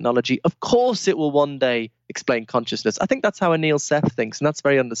incredible technology. Of course, it will one day explain consciousness. I think that's how Anil Seth thinks, and that's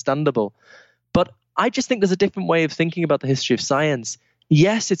very understandable. But I just think there's a different way of thinking about the history of science.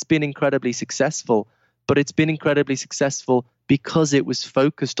 Yes, it's been incredibly successful, but it's been incredibly successful because it was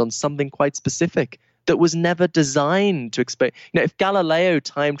focused on something quite specific that was never designed to explain. If Galileo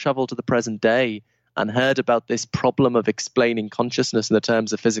time traveled to the present day and heard about this problem of explaining consciousness in the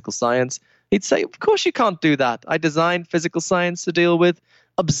terms of physical science, he'd say, of course you can't do that. I designed physical science to deal with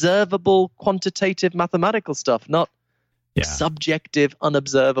observable, quantitative, mathematical stuff, not subjective,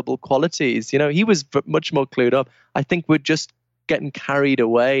 unobservable qualities. He was much more clued up. I think we're just getting carried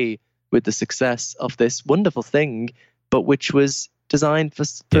away with the success of this wonderful thing, but which was designed for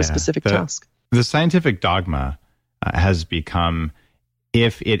a specific task. The scientific dogma has become,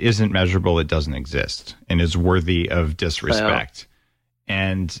 if it isn't measurable, it doesn't exist and is worthy of disrespect.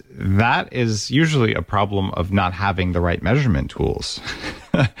 And that is usually a problem of not having the right measurement tools.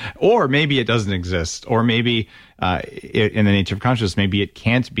 Or maybe it doesn't exist. Or maybe in the nature of consciousness, maybe it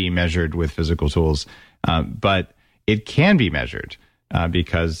can't be measured with physical tools. But it can be measured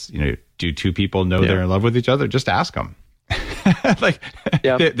because, do 2 people know they're in love with each other? Just ask them.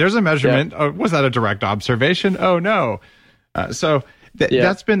 There's a measurement. Oh, was that a direct observation? Oh, no.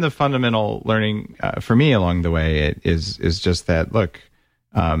 That's been the fundamental learning for me along the way. It is just that, look,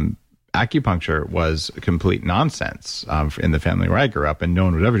 acupuncture was complete nonsense in the family where I grew up, and no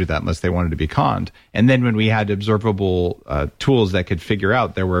one would ever do that unless they wanted to be conned. And then when we had observable tools that could figure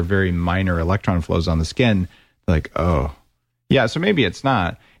out there were very minor electron flows on the skin, like, oh, yeah, so maybe it's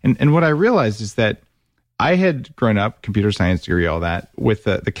not. And what I realized is that I had grown up, computer science degree, all that, with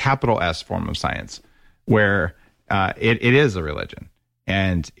the capital S form of science, where it is a religion.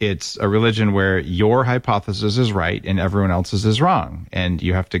 And it's a religion where your hypothesis is right and everyone else's is wrong. And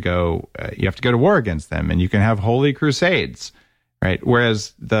you have to go to war against them, and you can have holy crusades, right?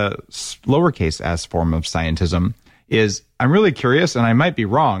 Whereas the lowercase s form of scientism is, I'm really curious and I might be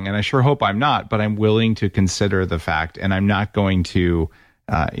wrong, and I sure hope I'm not, but I'm willing to consider the fact, and I'm not going to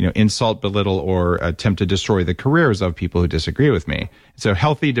insult, belittle, or attempt to destroy the careers of people who disagree with me. So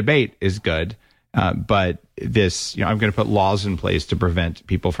healthy debate is good, but this, I'm going to put laws in place to prevent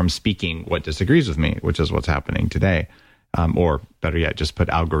people from speaking what disagrees with me, which is what's happening today. Or better yet, just put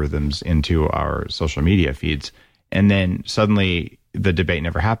algorithms into our social media feeds. And then suddenly the debate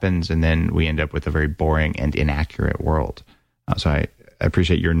never happens, and then we end up with a very boring and inaccurate world. So I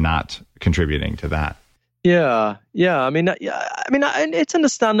appreciate you're not contributing to that. Yeah. I mean, it's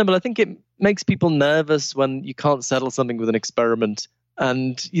understandable. I think it makes people nervous when you can't settle something with an experiment,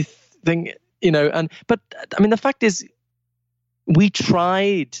 and you think, But I mean, the fact is, we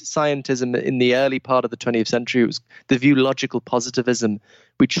tried scientism in the early part of the 20th century. It was the view logical positivism.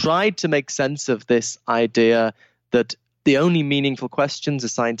 We tried to make sense of this idea that the only meaningful questions are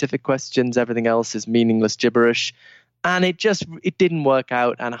scientific questions. Everything else is meaningless gibberish. And it didn't work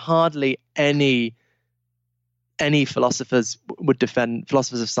out. And hardly any philosophers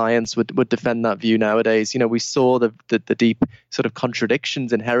of science would defend that view nowadays. We saw the deep sort of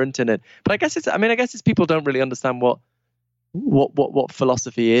contradictions inherent in it. But I guess it's people don't really understand what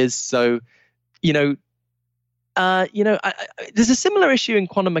philosophy is. So, there's a similar issue in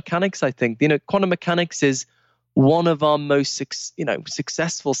quantum mechanics, I think. Quantum mechanics is one of our most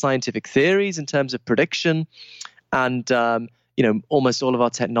successful scientific theories in terms of prediction. And, almost all of our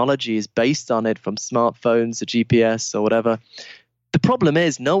technology is based on it, from smartphones to GPS or whatever. The problem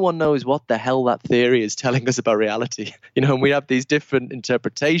is no one knows what the hell that theory is telling us about reality. And we have these different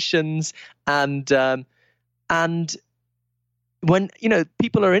interpretations, and when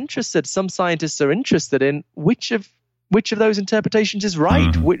people are interested, some scientists are interested in which of those interpretations is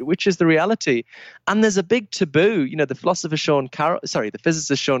right, which is the reality. And there's a big taboo. The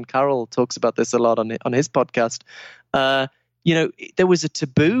physicist Sean Carroll talks about this a lot on his podcast. There was a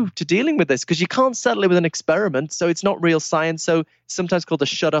taboo to dealing with this because you can't settle it with an experiment, so it's not real science. So it's sometimes called the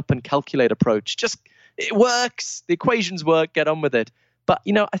shut up and calculate approach. Just, it works, the equations work, get on with it. But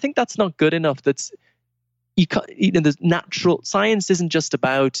I think that's not good enough. The natural science isn't just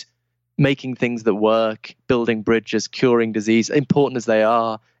about making things that work, building bridges, curing disease, important as they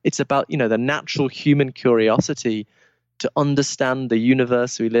are. It's about the natural human curiosity to understand the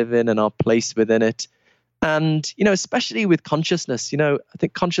universe we live in and our place within it. And, especially with consciousness, I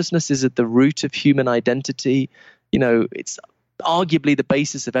think consciousness is at the root of human identity. It's arguably the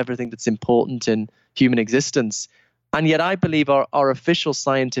basis of everything that's important in human existence. And yet I believe our official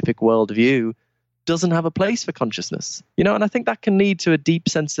scientific worldview doesn't have a place for consciousness, and I think that can lead to a deep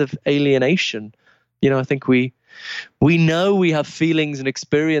sense of alienation. I think we know we have feelings and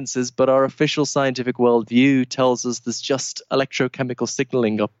experiences, but our official scientific worldview tells us there's just electrochemical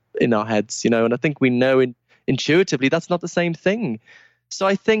signaling up in our heads, and I think we know intuitively that's not the same thing. So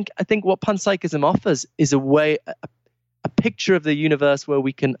I think what panpsychism offers is a picture of the universe where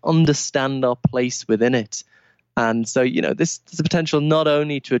we can understand our place within it. And so, there's a potential not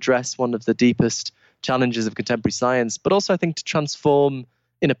only to address one of the deepest challenges of contemporary science, but also I think to transform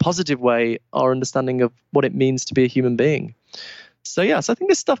in a positive way our understanding of what it means to be a human being. So I think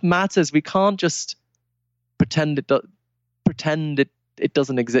this stuff matters. We can't just pretend it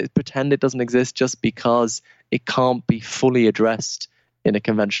doesn't exist just because it can't be fully addressed in a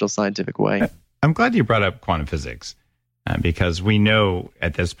conventional scientific way. I'm glad you brought up quantum physics because we know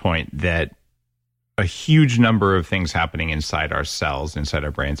at this point that a huge number of things happening inside our cells, inside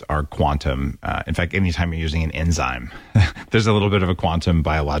our brains, are quantum. In fact, anytime you're using an enzyme, there's a little bit of a quantum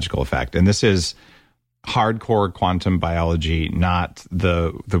biological effect. And this is hardcore quantum biology, not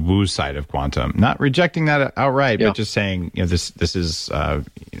the woo side of quantum. Not rejecting that outright, but just saying, this is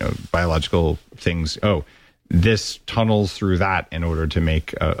biological things. Oh, this tunnels through that in order to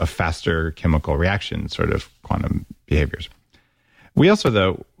make a faster chemical reaction, sort of quantum behaviors. We also,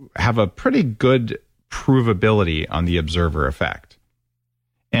 though, have a pretty good provability on the observer effect.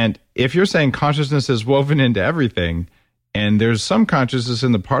 And if you're saying consciousness is woven into everything, and there's some consciousness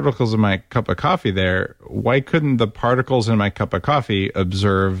in the particles in my cup of coffee there, why couldn't the particles in my cup of coffee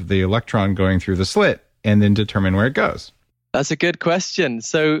observe the electron going through the slit and then determine where it goes? That's a good question.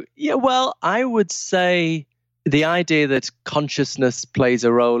 So, I would say the idea that consciousness plays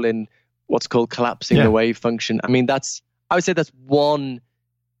a role in what's called collapsing the wave function, I would say that's one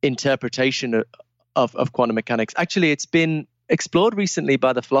interpretation of quantum mechanics. Actually, it's been explored recently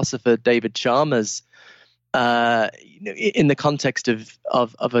by the philosopher David Chalmers in the context of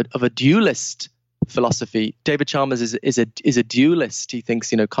a dualist philosophy. David Chalmers is a dualist. He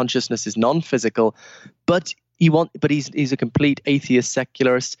thinks consciousness is non-physical, but he's a complete atheist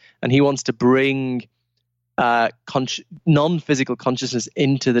secularist, and he wants to bring non-physical consciousness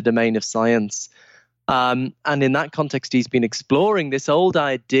into the domain of science. And in that context, he's been exploring this old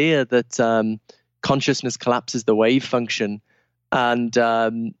idea that consciousness collapses the wave function. And,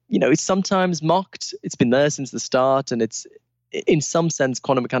 it's sometimes mocked. It's been there since the start. And it's, in some sense,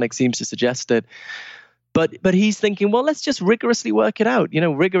 quantum mechanics seems to suggest it. But he's thinking, well, let's just rigorously work it out,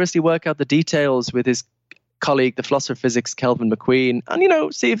 rigorously work out the details with his colleague, the philosopher of physics, Kelvin McQueen,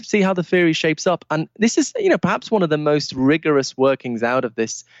 and, see how the theory shapes up. And this is, perhaps one of the most rigorous workings out of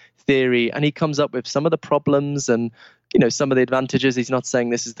this theory. And he comes up with some of the problems and, some of the advantages. He's not saying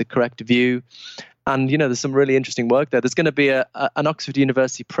this is the correct view. And, there's some really interesting work there. There's going to be an Oxford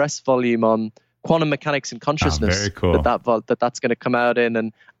University Press volume on quantum mechanics and consciousness. Very cool. That's going to come out in,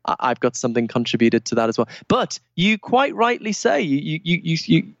 and I've got something contributed to that as well. But you quite rightly say,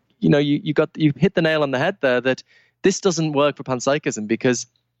 you hit the nail on the head there, that this doesn't work for panpsychism, because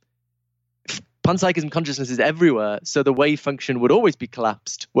panpsychism consciousness is everywhere, so the wave function would always be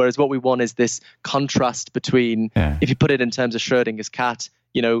collapsed. Whereas what we want is this contrast between, if you put it in terms of Schrodinger's cat,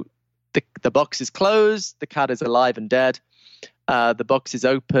 the box is closed, the cat is alive and dead. The box is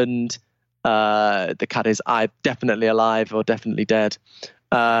opened, the cat is definitely alive or definitely dead.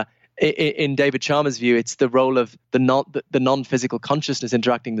 In David Chalmers' view, it's the role of the non-physical consciousness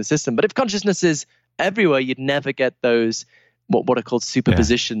interacting with the system. But if consciousness is everywhere, you'd never get those what are called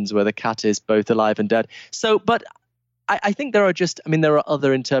superpositions where the cat is both alive and dead. So, but I think there are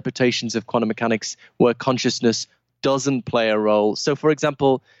other interpretations of quantum mechanics where consciousness doesn't play a role. So, for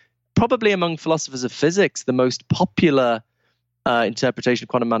example, probably among philosophers of physics, the most popular interpretation of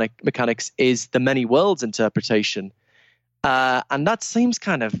quantum mechanics is the many worlds interpretation. And that seems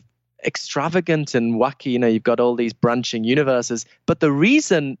kind of extravagant and wacky. You've got all these branching universes. But the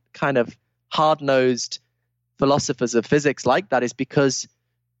reason kind of hard-nosed philosophers of physics like that is because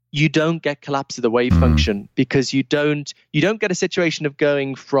you don't get collapse of the wave function, because you don't get a situation of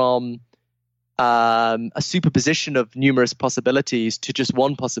going from a superposition of numerous possibilities to just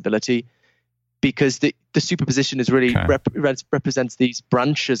one possibility, because the superposition is really represents these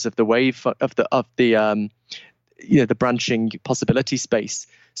branches of the wave of the branching possibility space.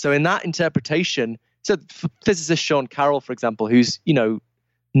 So in that interpretation, so physicist Sean Carroll, for example, who's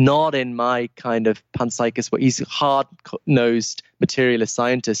not in my kind of panpsychist, but he's a hard-nosed materialist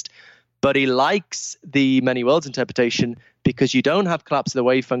scientist, but he likes the many worlds interpretation because you don't have collapse of the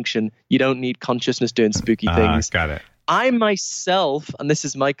wave function, you don't need consciousness doing spooky things. Got it. I myself, and this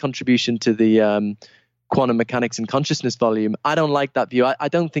is my contribution to the quantum mechanics and consciousness volume, I don't like that view. I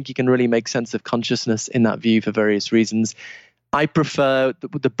don't think you can really make sense of consciousness in that view for various reasons. I prefer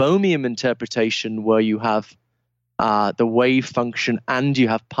the Bohmian interpretation, where you have the wave function and you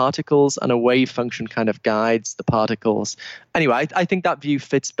have particles, and a wave function kind of guides the particles. Anyway, I think that view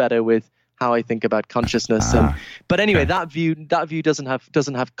fits better with how I think about consciousness. But anyway, that view doesn't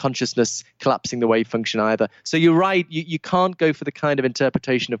have consciousness collapsing the wave function either. So you're right. You can't go for the kind of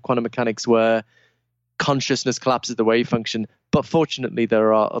interpretation of quantum mechanics where consciousness collapses the wave function. But fortunately,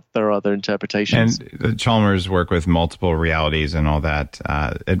 there are other interpretations. And Chalmers' work with multiple realities and all that,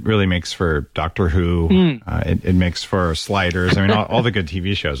 it really makes for Doctor Who. It makes for Sliders. I mean, all the good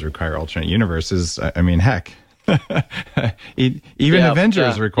TV shows require alternate universes. I mean, heck, even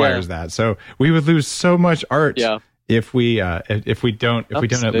Avengers requires that. So we would lose so much art if we don't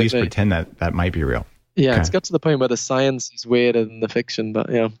at least pretend that might be real. Yeah, It's got to the point where the science is weirder than the fiction. But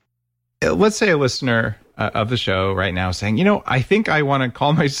let's say a listener of the show right now saying, I think I want to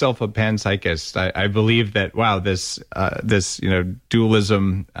call myself a panpsychist. I believe that, wow, this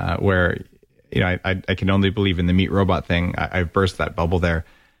dualism where, I can only believe in the meat robot thing. I've burst that bubble there.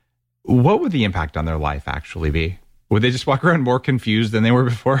 What would the impact on their life actually be? Would they just walk around more confused than they were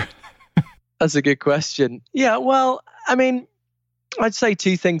before? That's a good question. Yeah, well, I mean, I'd say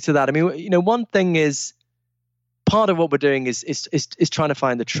two things to that. I mean, one thing is, part of what we're doing is trying to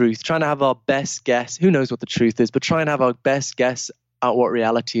find the truth, trying to have our best guess. Who knows what the truth is, but trying to have our best guess at what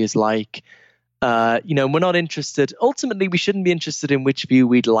reality is like. We're not interested. Ultimately, we shouldn't be interested in which view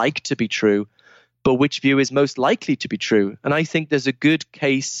we'd like to be true, but which view is most likely to be true. And I think there's a good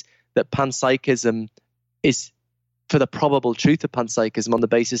case that panpsychism is for the probable truth of panpsychism on the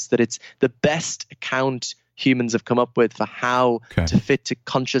basis that it's the best account humans have come up with for how to fit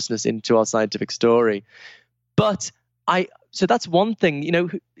consciousness into our scientific story. But so that's one thing,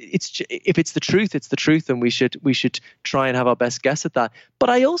 if it's the truth, it's the truth, and we should try and have our best guess at that. But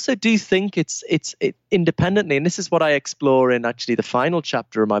I also do think it's independently, and this is what I explore in actually the final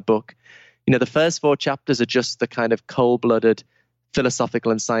chapter of my book. The first 4 chapters are just the kind of cold-blooded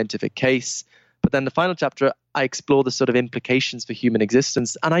philosophical and scientific case. But then the final chapter, I explore the sort of implications for human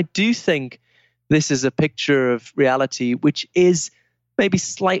existence. And I do think this is a picture of reality which is maybe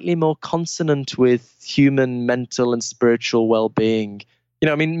slightly more consonant with human mental and spiritual well-being.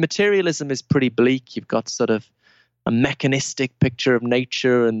 Materialism is pretty bleak. You've got sort of a mechanistic picture of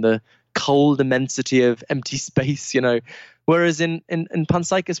nature and the cold immensity of empty space, Whereas in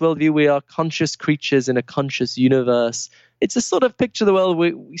panpsychist worldview, we are conscious creatures in a conscious universe. It's a sort of picture of the world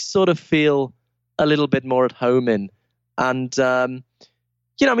we sort of feel a little bit more at home in. And,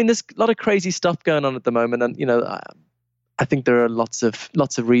 there's a lot of crazy stuff going on at the moment. And, I think there are lots of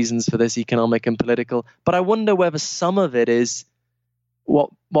reasons for this, economic and political. But I wonder whether some of it is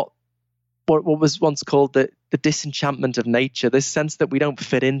what what was once called the disenchantment of nature, this sense that we don't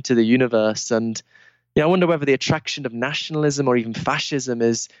fit into the universe. And I wonder whether the attraction of nationalism or even fascism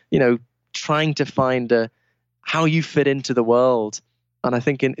is, trying to find how you fit into the world. And I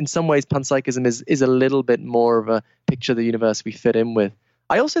think in some ways, panpsychism is a little bit more of a picture of the universe we fit in with.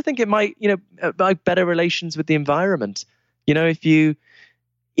 I also think it might, about better relations with the environment. If you,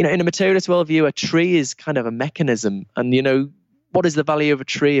 in a materialist worldview, a tree is kind of a mechanism. And, what is the value of a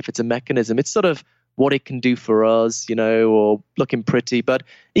tree if it's a mechanism? It's sort of what it can do for us, or looking pretty. But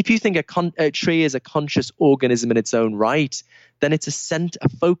if you think a tree is a conscious organism in its own right, then it's a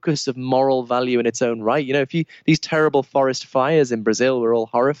focus of moral value in its own right. These terrible forest fires in Brazil we're all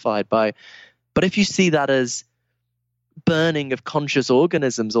horrified by. But if you see that as burning of conscious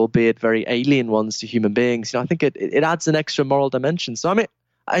organisms, albeit very alien ones to human beings, I think it adds an extra moral dimension. So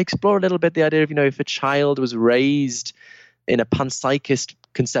I explore a little bit the idea of, if a child was raised in a panpsychist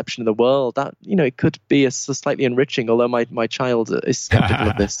conception of the world, that it could be slightly enriching. Although my child is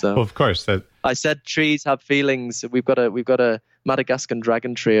skeptical of this. So well, of course, I said trees have feelings. We've got a Madagascar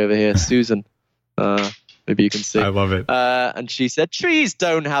dragon tree over here, Susan. Maybe you can see. I love it. And she said trees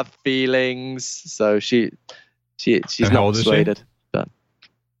don't have feelings. So she's not persuaded. But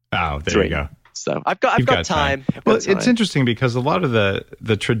oh, there 3. you go. So I've got time. Well, it's interesting because a lot of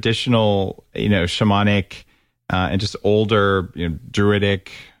the traditional, shamanic. And just older,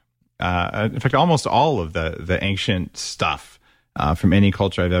 druidic, in fact, almost all of the ancient stuff from any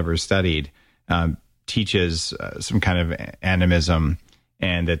culture I've ever studied teaches some kind of animism,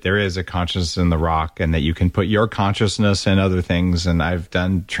 and that there is a consciousness in the rock, and that you can put your consciousness in other things. And I've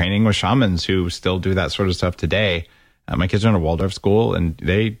done training with shamans who still do that sort of stuff today. My kids are in a Waldorf school, and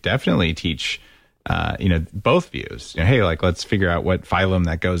they definitely teach both views. Hey, let's figure out what phylum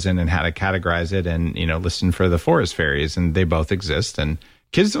that goes in and how to categorize it, and listen for the forest fairies, and they both exist. And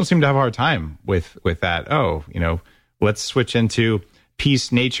kids don't seem to have a hard time with that. Oh, let's switch into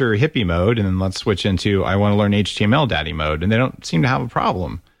peace, nature, hippie mode, and then let's switch into I want to learn HTML daddy mode, and they don't seem to have a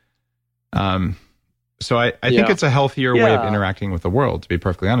problem. So I think it's a healthier way of interacting with the world, to be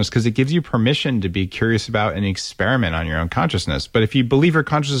perfectly honest, because it gives you permission to be curious about and experiment on your own consciousness. But if you believe your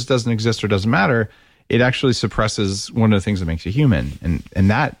consciousness doesn't exist or doesn't matter, it actually suppresses one of the things that makes you human. And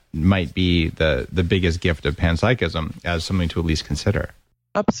that might be the biggest gift of panpsychism as something to at least consider.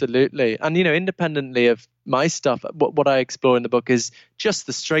 Absolutely. And, independently of my stuff, what I explore in the book is just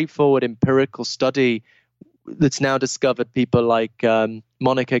the straightforward empirical study that's now discovered people like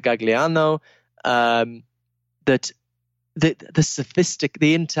Monica Gagliano, that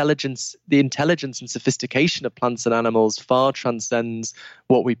the intelligence and sophistication of plants and animals far transcends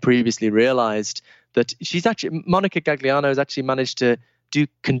what we previously realized. That Monica Gagliano has actually managed to do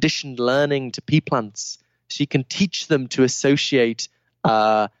conditioned learning to pea plants. She can teach them to associate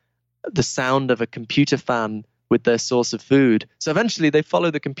the sound of a computer fan with their source of food. So eventually they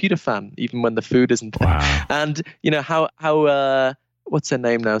follow the computer fan, even when the food isn't there. Wow. And how what's her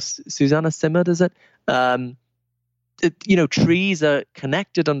name now? Susanna Simmer, does it? Trees are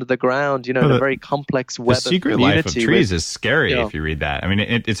connected under the ground, in a very complex web of community. The secret life of trees is scary if you read that. I mean,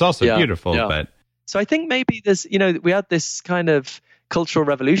 it's also beautiful, but... So I think maybe there's, we had this kind of cultural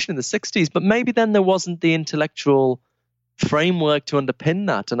revolution in the 60s, but maybe then there wasn't the intellectual framework to underpin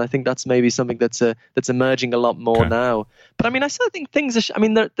that. And I think that's maybe something that's emerging a lot more now. But I mean, I still think things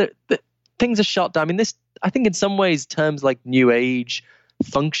are, things are shot down. I mean, I think in some ways terms like New Age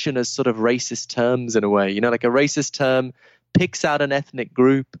function as sort of racist terms in a way, like a racist term picks out an ethnic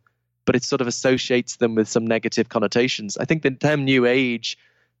group, but it sort of associates them with some negative connotations. I think the term New Age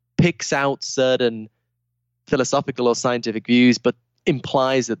picks out certain philosophical or scientific views, but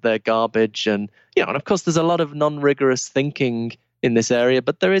implies that they're garbage. And, and of course there's a lot of non-rigorous thinking in this area,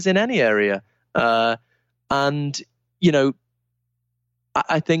 but there is in any area. And,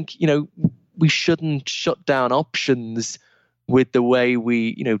 I think, we shouldn't shut down options with the way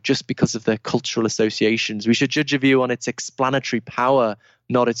we, just because of their cultural associations. We should judge a view on its explanatory power,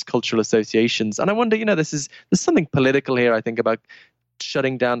 not its cultural associations. And I wonder, there's something political here, I think, about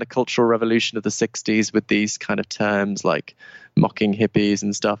shutting down the cultural revolution of the 60s with these kind of terms like mocking hippies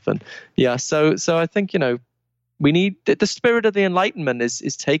and stuff. And so I think, we need the spirit of the Enlightenment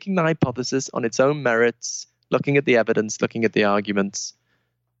is taking the hypothesis on its own merits, looking at the evidence, looking at the arguments,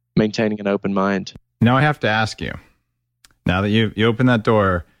 maintaining an open mind. Now I have to ask you, now that you open that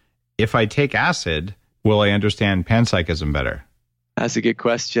door, if I take acid, will I understand panpsychism better? That's a good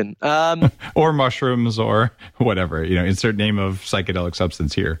question. Or mushrooms or whatever, insert name of psychedelic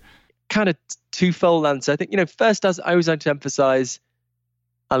substance here. Kind of twofold answer. I think, first, as I always like to emphasize,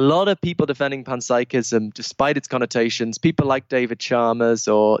 a lot of people defending panpsychism, despite its connotations, people like David Chalmers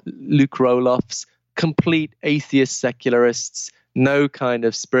or Luke Roloff's, complete atheist secularists, no kind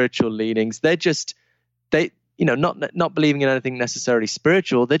of spiritual leanings. They're just, not believing in anything necessarily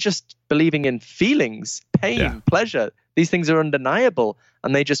spiritual. They're just believing in feelings, pain, pleasure. These things are undeniable,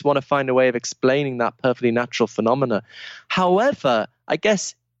 and they just want to find a way of explaining that perfectly natural phenomena. However, I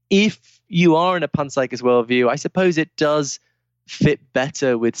guess if you are in a panpsychist worldview, I suppose it does fit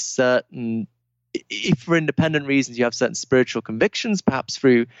better with certain, if for independent reasons you have certain spiritual convictions, perhaps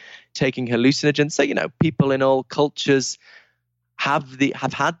through taking hallucinogens. So, people in all cultures have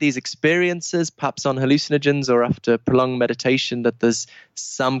had these experiences, perhaps on hallucinogens or after prolonged meditation, that there's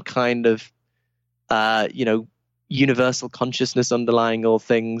some kind of, universal consciousness underlying all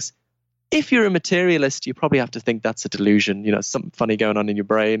things. If you're a materialist, you probably have to think that's a delusion, something funny going on in your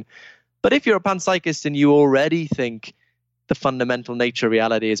brain. But if you're a panpsychist and you already think the fundamental nature of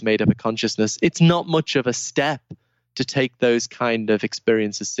reality is made up of consciousness, it's not much of a step to take those kind of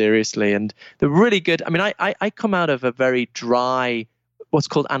experiences seriously. And they're really good. I mean, I come out of a very dry, what's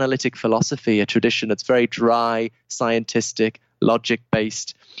called analytic philosophy, a tradition that's very dry, scientific,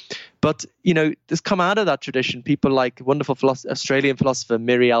 logic-based. But, there's come out of that tradition people like wonderful Australian philosopher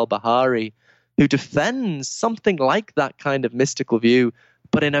Miri al-Bahari, who defends something like that kind of mystical view,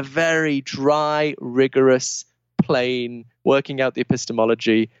 but in a very dry, rigorous, plain, working out the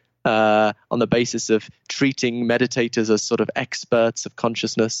epistemology on the basis of treating meditators as sort of experts of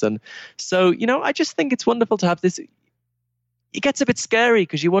consciousness. And so, I just think it's wonderful to have this. It gets a bit scary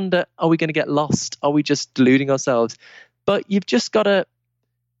because you wonder, are we going to get lost? Are we just deluding ourselves? But you've just got to,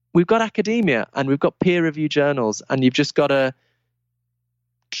 we've got academia and we've got peer review journals, and you've just got to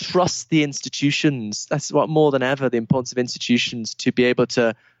trust the institutions. That's what, more than ever, the importance of institutions to be able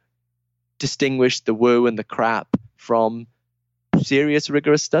to distinguish the woo and the crap from serious,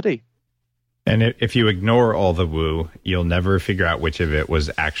 rigorous study. And if you ignore all the woo, you'll never figure out which of it was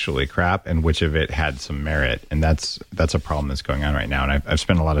actually crap and which of it had some merit. And that's a problem that's going on right now. And I've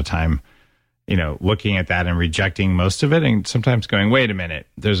spent a lot of time, looking at that and rejecting most of it, and sometimes going, wait a minute,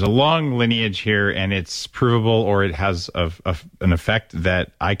 there's a long lineage here, and it's provable, or it has an effect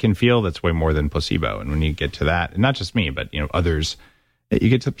that I can feel that's way more than placebo. And when you get to that, and not just me, but others, you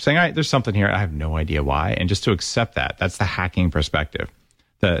get to saying, all right, there's something here. I have no idea why. And just to accept that's the hacking perspective.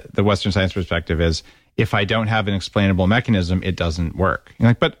 The Western science perspective is, if I don't have an explainable mechanism, it doesn't work. You're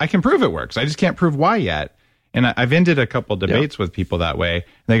like, but I can prove it works. I just can't prove why yet. And I've ended a couple debates with people that way. And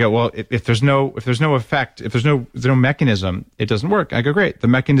they go, well, if there's no effect, if there's no mechanism, it doesn't work. I go, great. The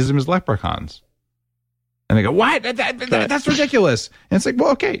mechanism is leprechauns. And they go, what? That's ridiculous. And it's like,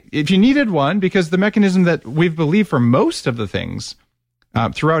 well, okay, if you needed one, because the mechanism that we've believed for most of the things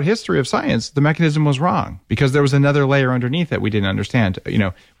throughout history of science, the mechanism was wrong because there was another layer underneath that we didn't understand.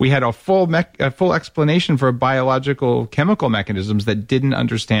 We had a full explanation for biological chemical mechanisms that didn't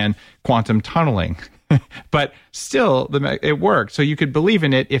understand quantum tunneling. But still, it worked. So you could believe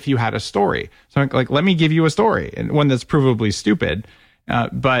in it if you had a story. So let me give you a story, and one that's provably stupid.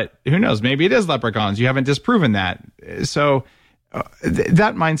 But who knows? Maybe it is leprechauns. You haven't disproven that. So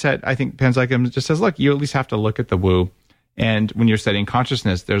that mindset, I think panpsychism just says, look, you at least have to look at the woo. And when you're studying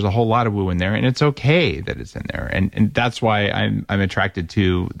consciousness, there's a whole lot of woo in there, and it's okay that it's in there. And that's why I'm attracted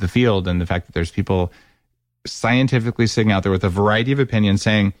to the field and the fact that there's people scientifically sitting out there with a variety of opinions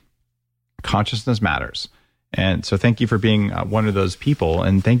saying consciousness matters. And so thank you for being one of those people,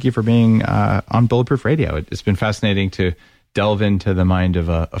 and thank you for being on Bulletproof Radio. It's been fascinating to delve into the mind of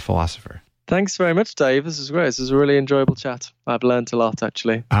a philosopher. Thanks very much, Dave. This is great. This is a really enjoyable chat. I've learned a lot,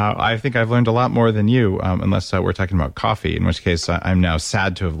 actually. I think I've learned a lot more than you, unless we're talking about coffee, in which case I'm now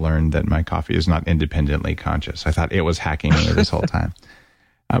sad to have learned that my coffee is not independently conscious. I thought it was hacking me this whole time.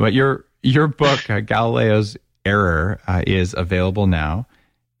 But your book, Galileo's Error, is available now,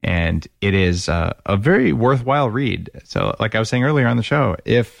 and it is a very worthwhile read. So like I was saying earlier on the show,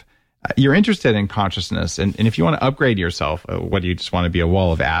 if you're interested in consciousness, and if you want to upgrade yourself, what do you just want to be, a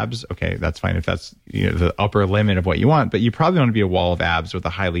wall of abs? Okay, that's fine if that's the upper limit of what you want, but you probably want to be a wall of abs with a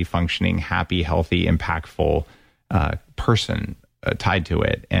highly functioning, happy, healthy, impactful person tied to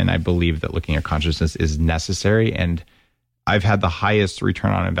it. And I believe that looking at consciousness is necessary. And I've had the highest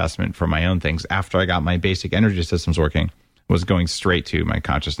return on investment for my own things after I got my basic energy systems working, was going straight to my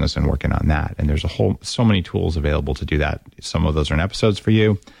consciousness and working on that. And there's so many tools available to do that. Some of those are in episodes for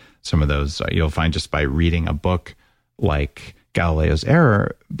you. Some of those you'll find just by reading a book like Galileo's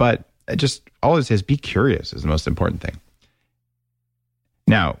Error. But just always says, be curious is the most important thing.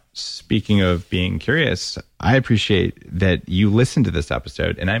 Now, speaking of being curious, I appreciate that you listened to this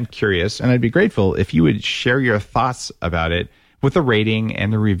episode, and I'm curious, and I'd be grateful if you would share your thoughts about it with a rating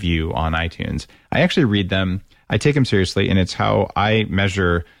and the review on iTunes. I actually read them. I take them seriously, and it's how I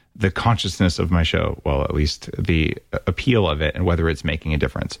measure the consciousness of my show. Well, at least the appeal of it and whether it's making a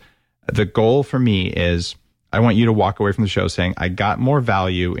difference. The goal for me is I want you to walk away from the show saying, I got more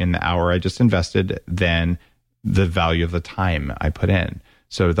value in the hour I just invested than the value of the time I put in.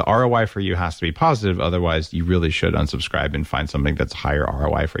 So the ROI for you has to be positive. Otherwise, you really should unsubscribe and find something that's higher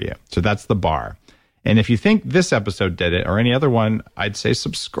ROI for you. So that's the bar. And if you think this episode did it or any other one, I'd say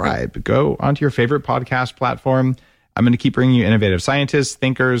subscribe. Go onto your favorite podcast platform. I'm going to keep bringing you innovative scientists,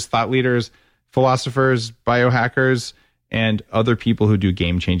 thinkers, thought leaders, philosophers, biohackers, and other people who do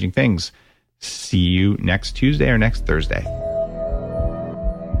game-changing things. See you next Tuesday or next Thursday.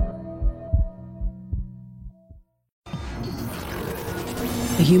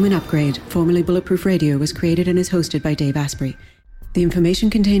 The Human Upgrade, formerly Bulletproof Radio, was created and is hosted by Dave Asprey. The information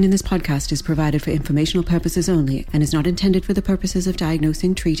contained in this podcast is provided for informational purposes only and is not intended for the purposes of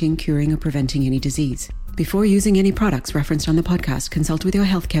diagnosing, treating, curing, or preventing any disease. Before using any products referenced on the podcast, consult with your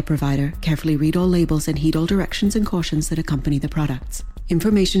healthcare provider, carefully read all labels, and heed all directions and cautions that accompany the products.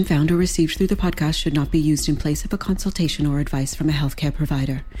 Information found or received through the podcast should not be used in place of a consultation or advice from a healthcare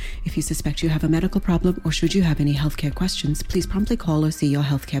provider. If you suspect you have a medical problem or should you have any healthcare questions, please promptly call or see your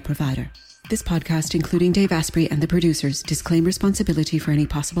healthcare provider. This podcast, including Dave Asprey and the producers, disclaim responsibility for any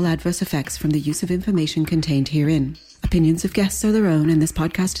possible adverse effects from the use of information contained herein. Opinions of guests are their own, and this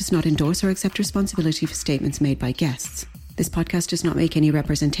podcast does not endorse or accept responsibility for statements made by guests. This podcast does not make any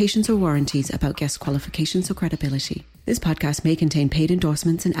representations or warranties about guest qualifications or credibility. This podcast may contain paid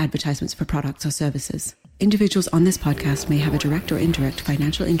endorsements and advertisements for products or services. Individuals on this podcast may have a direct or indirect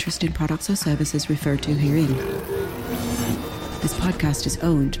financial interest in products or services referred to herein. This podcast is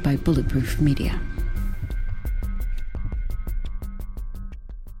owned by Bulletproof Media.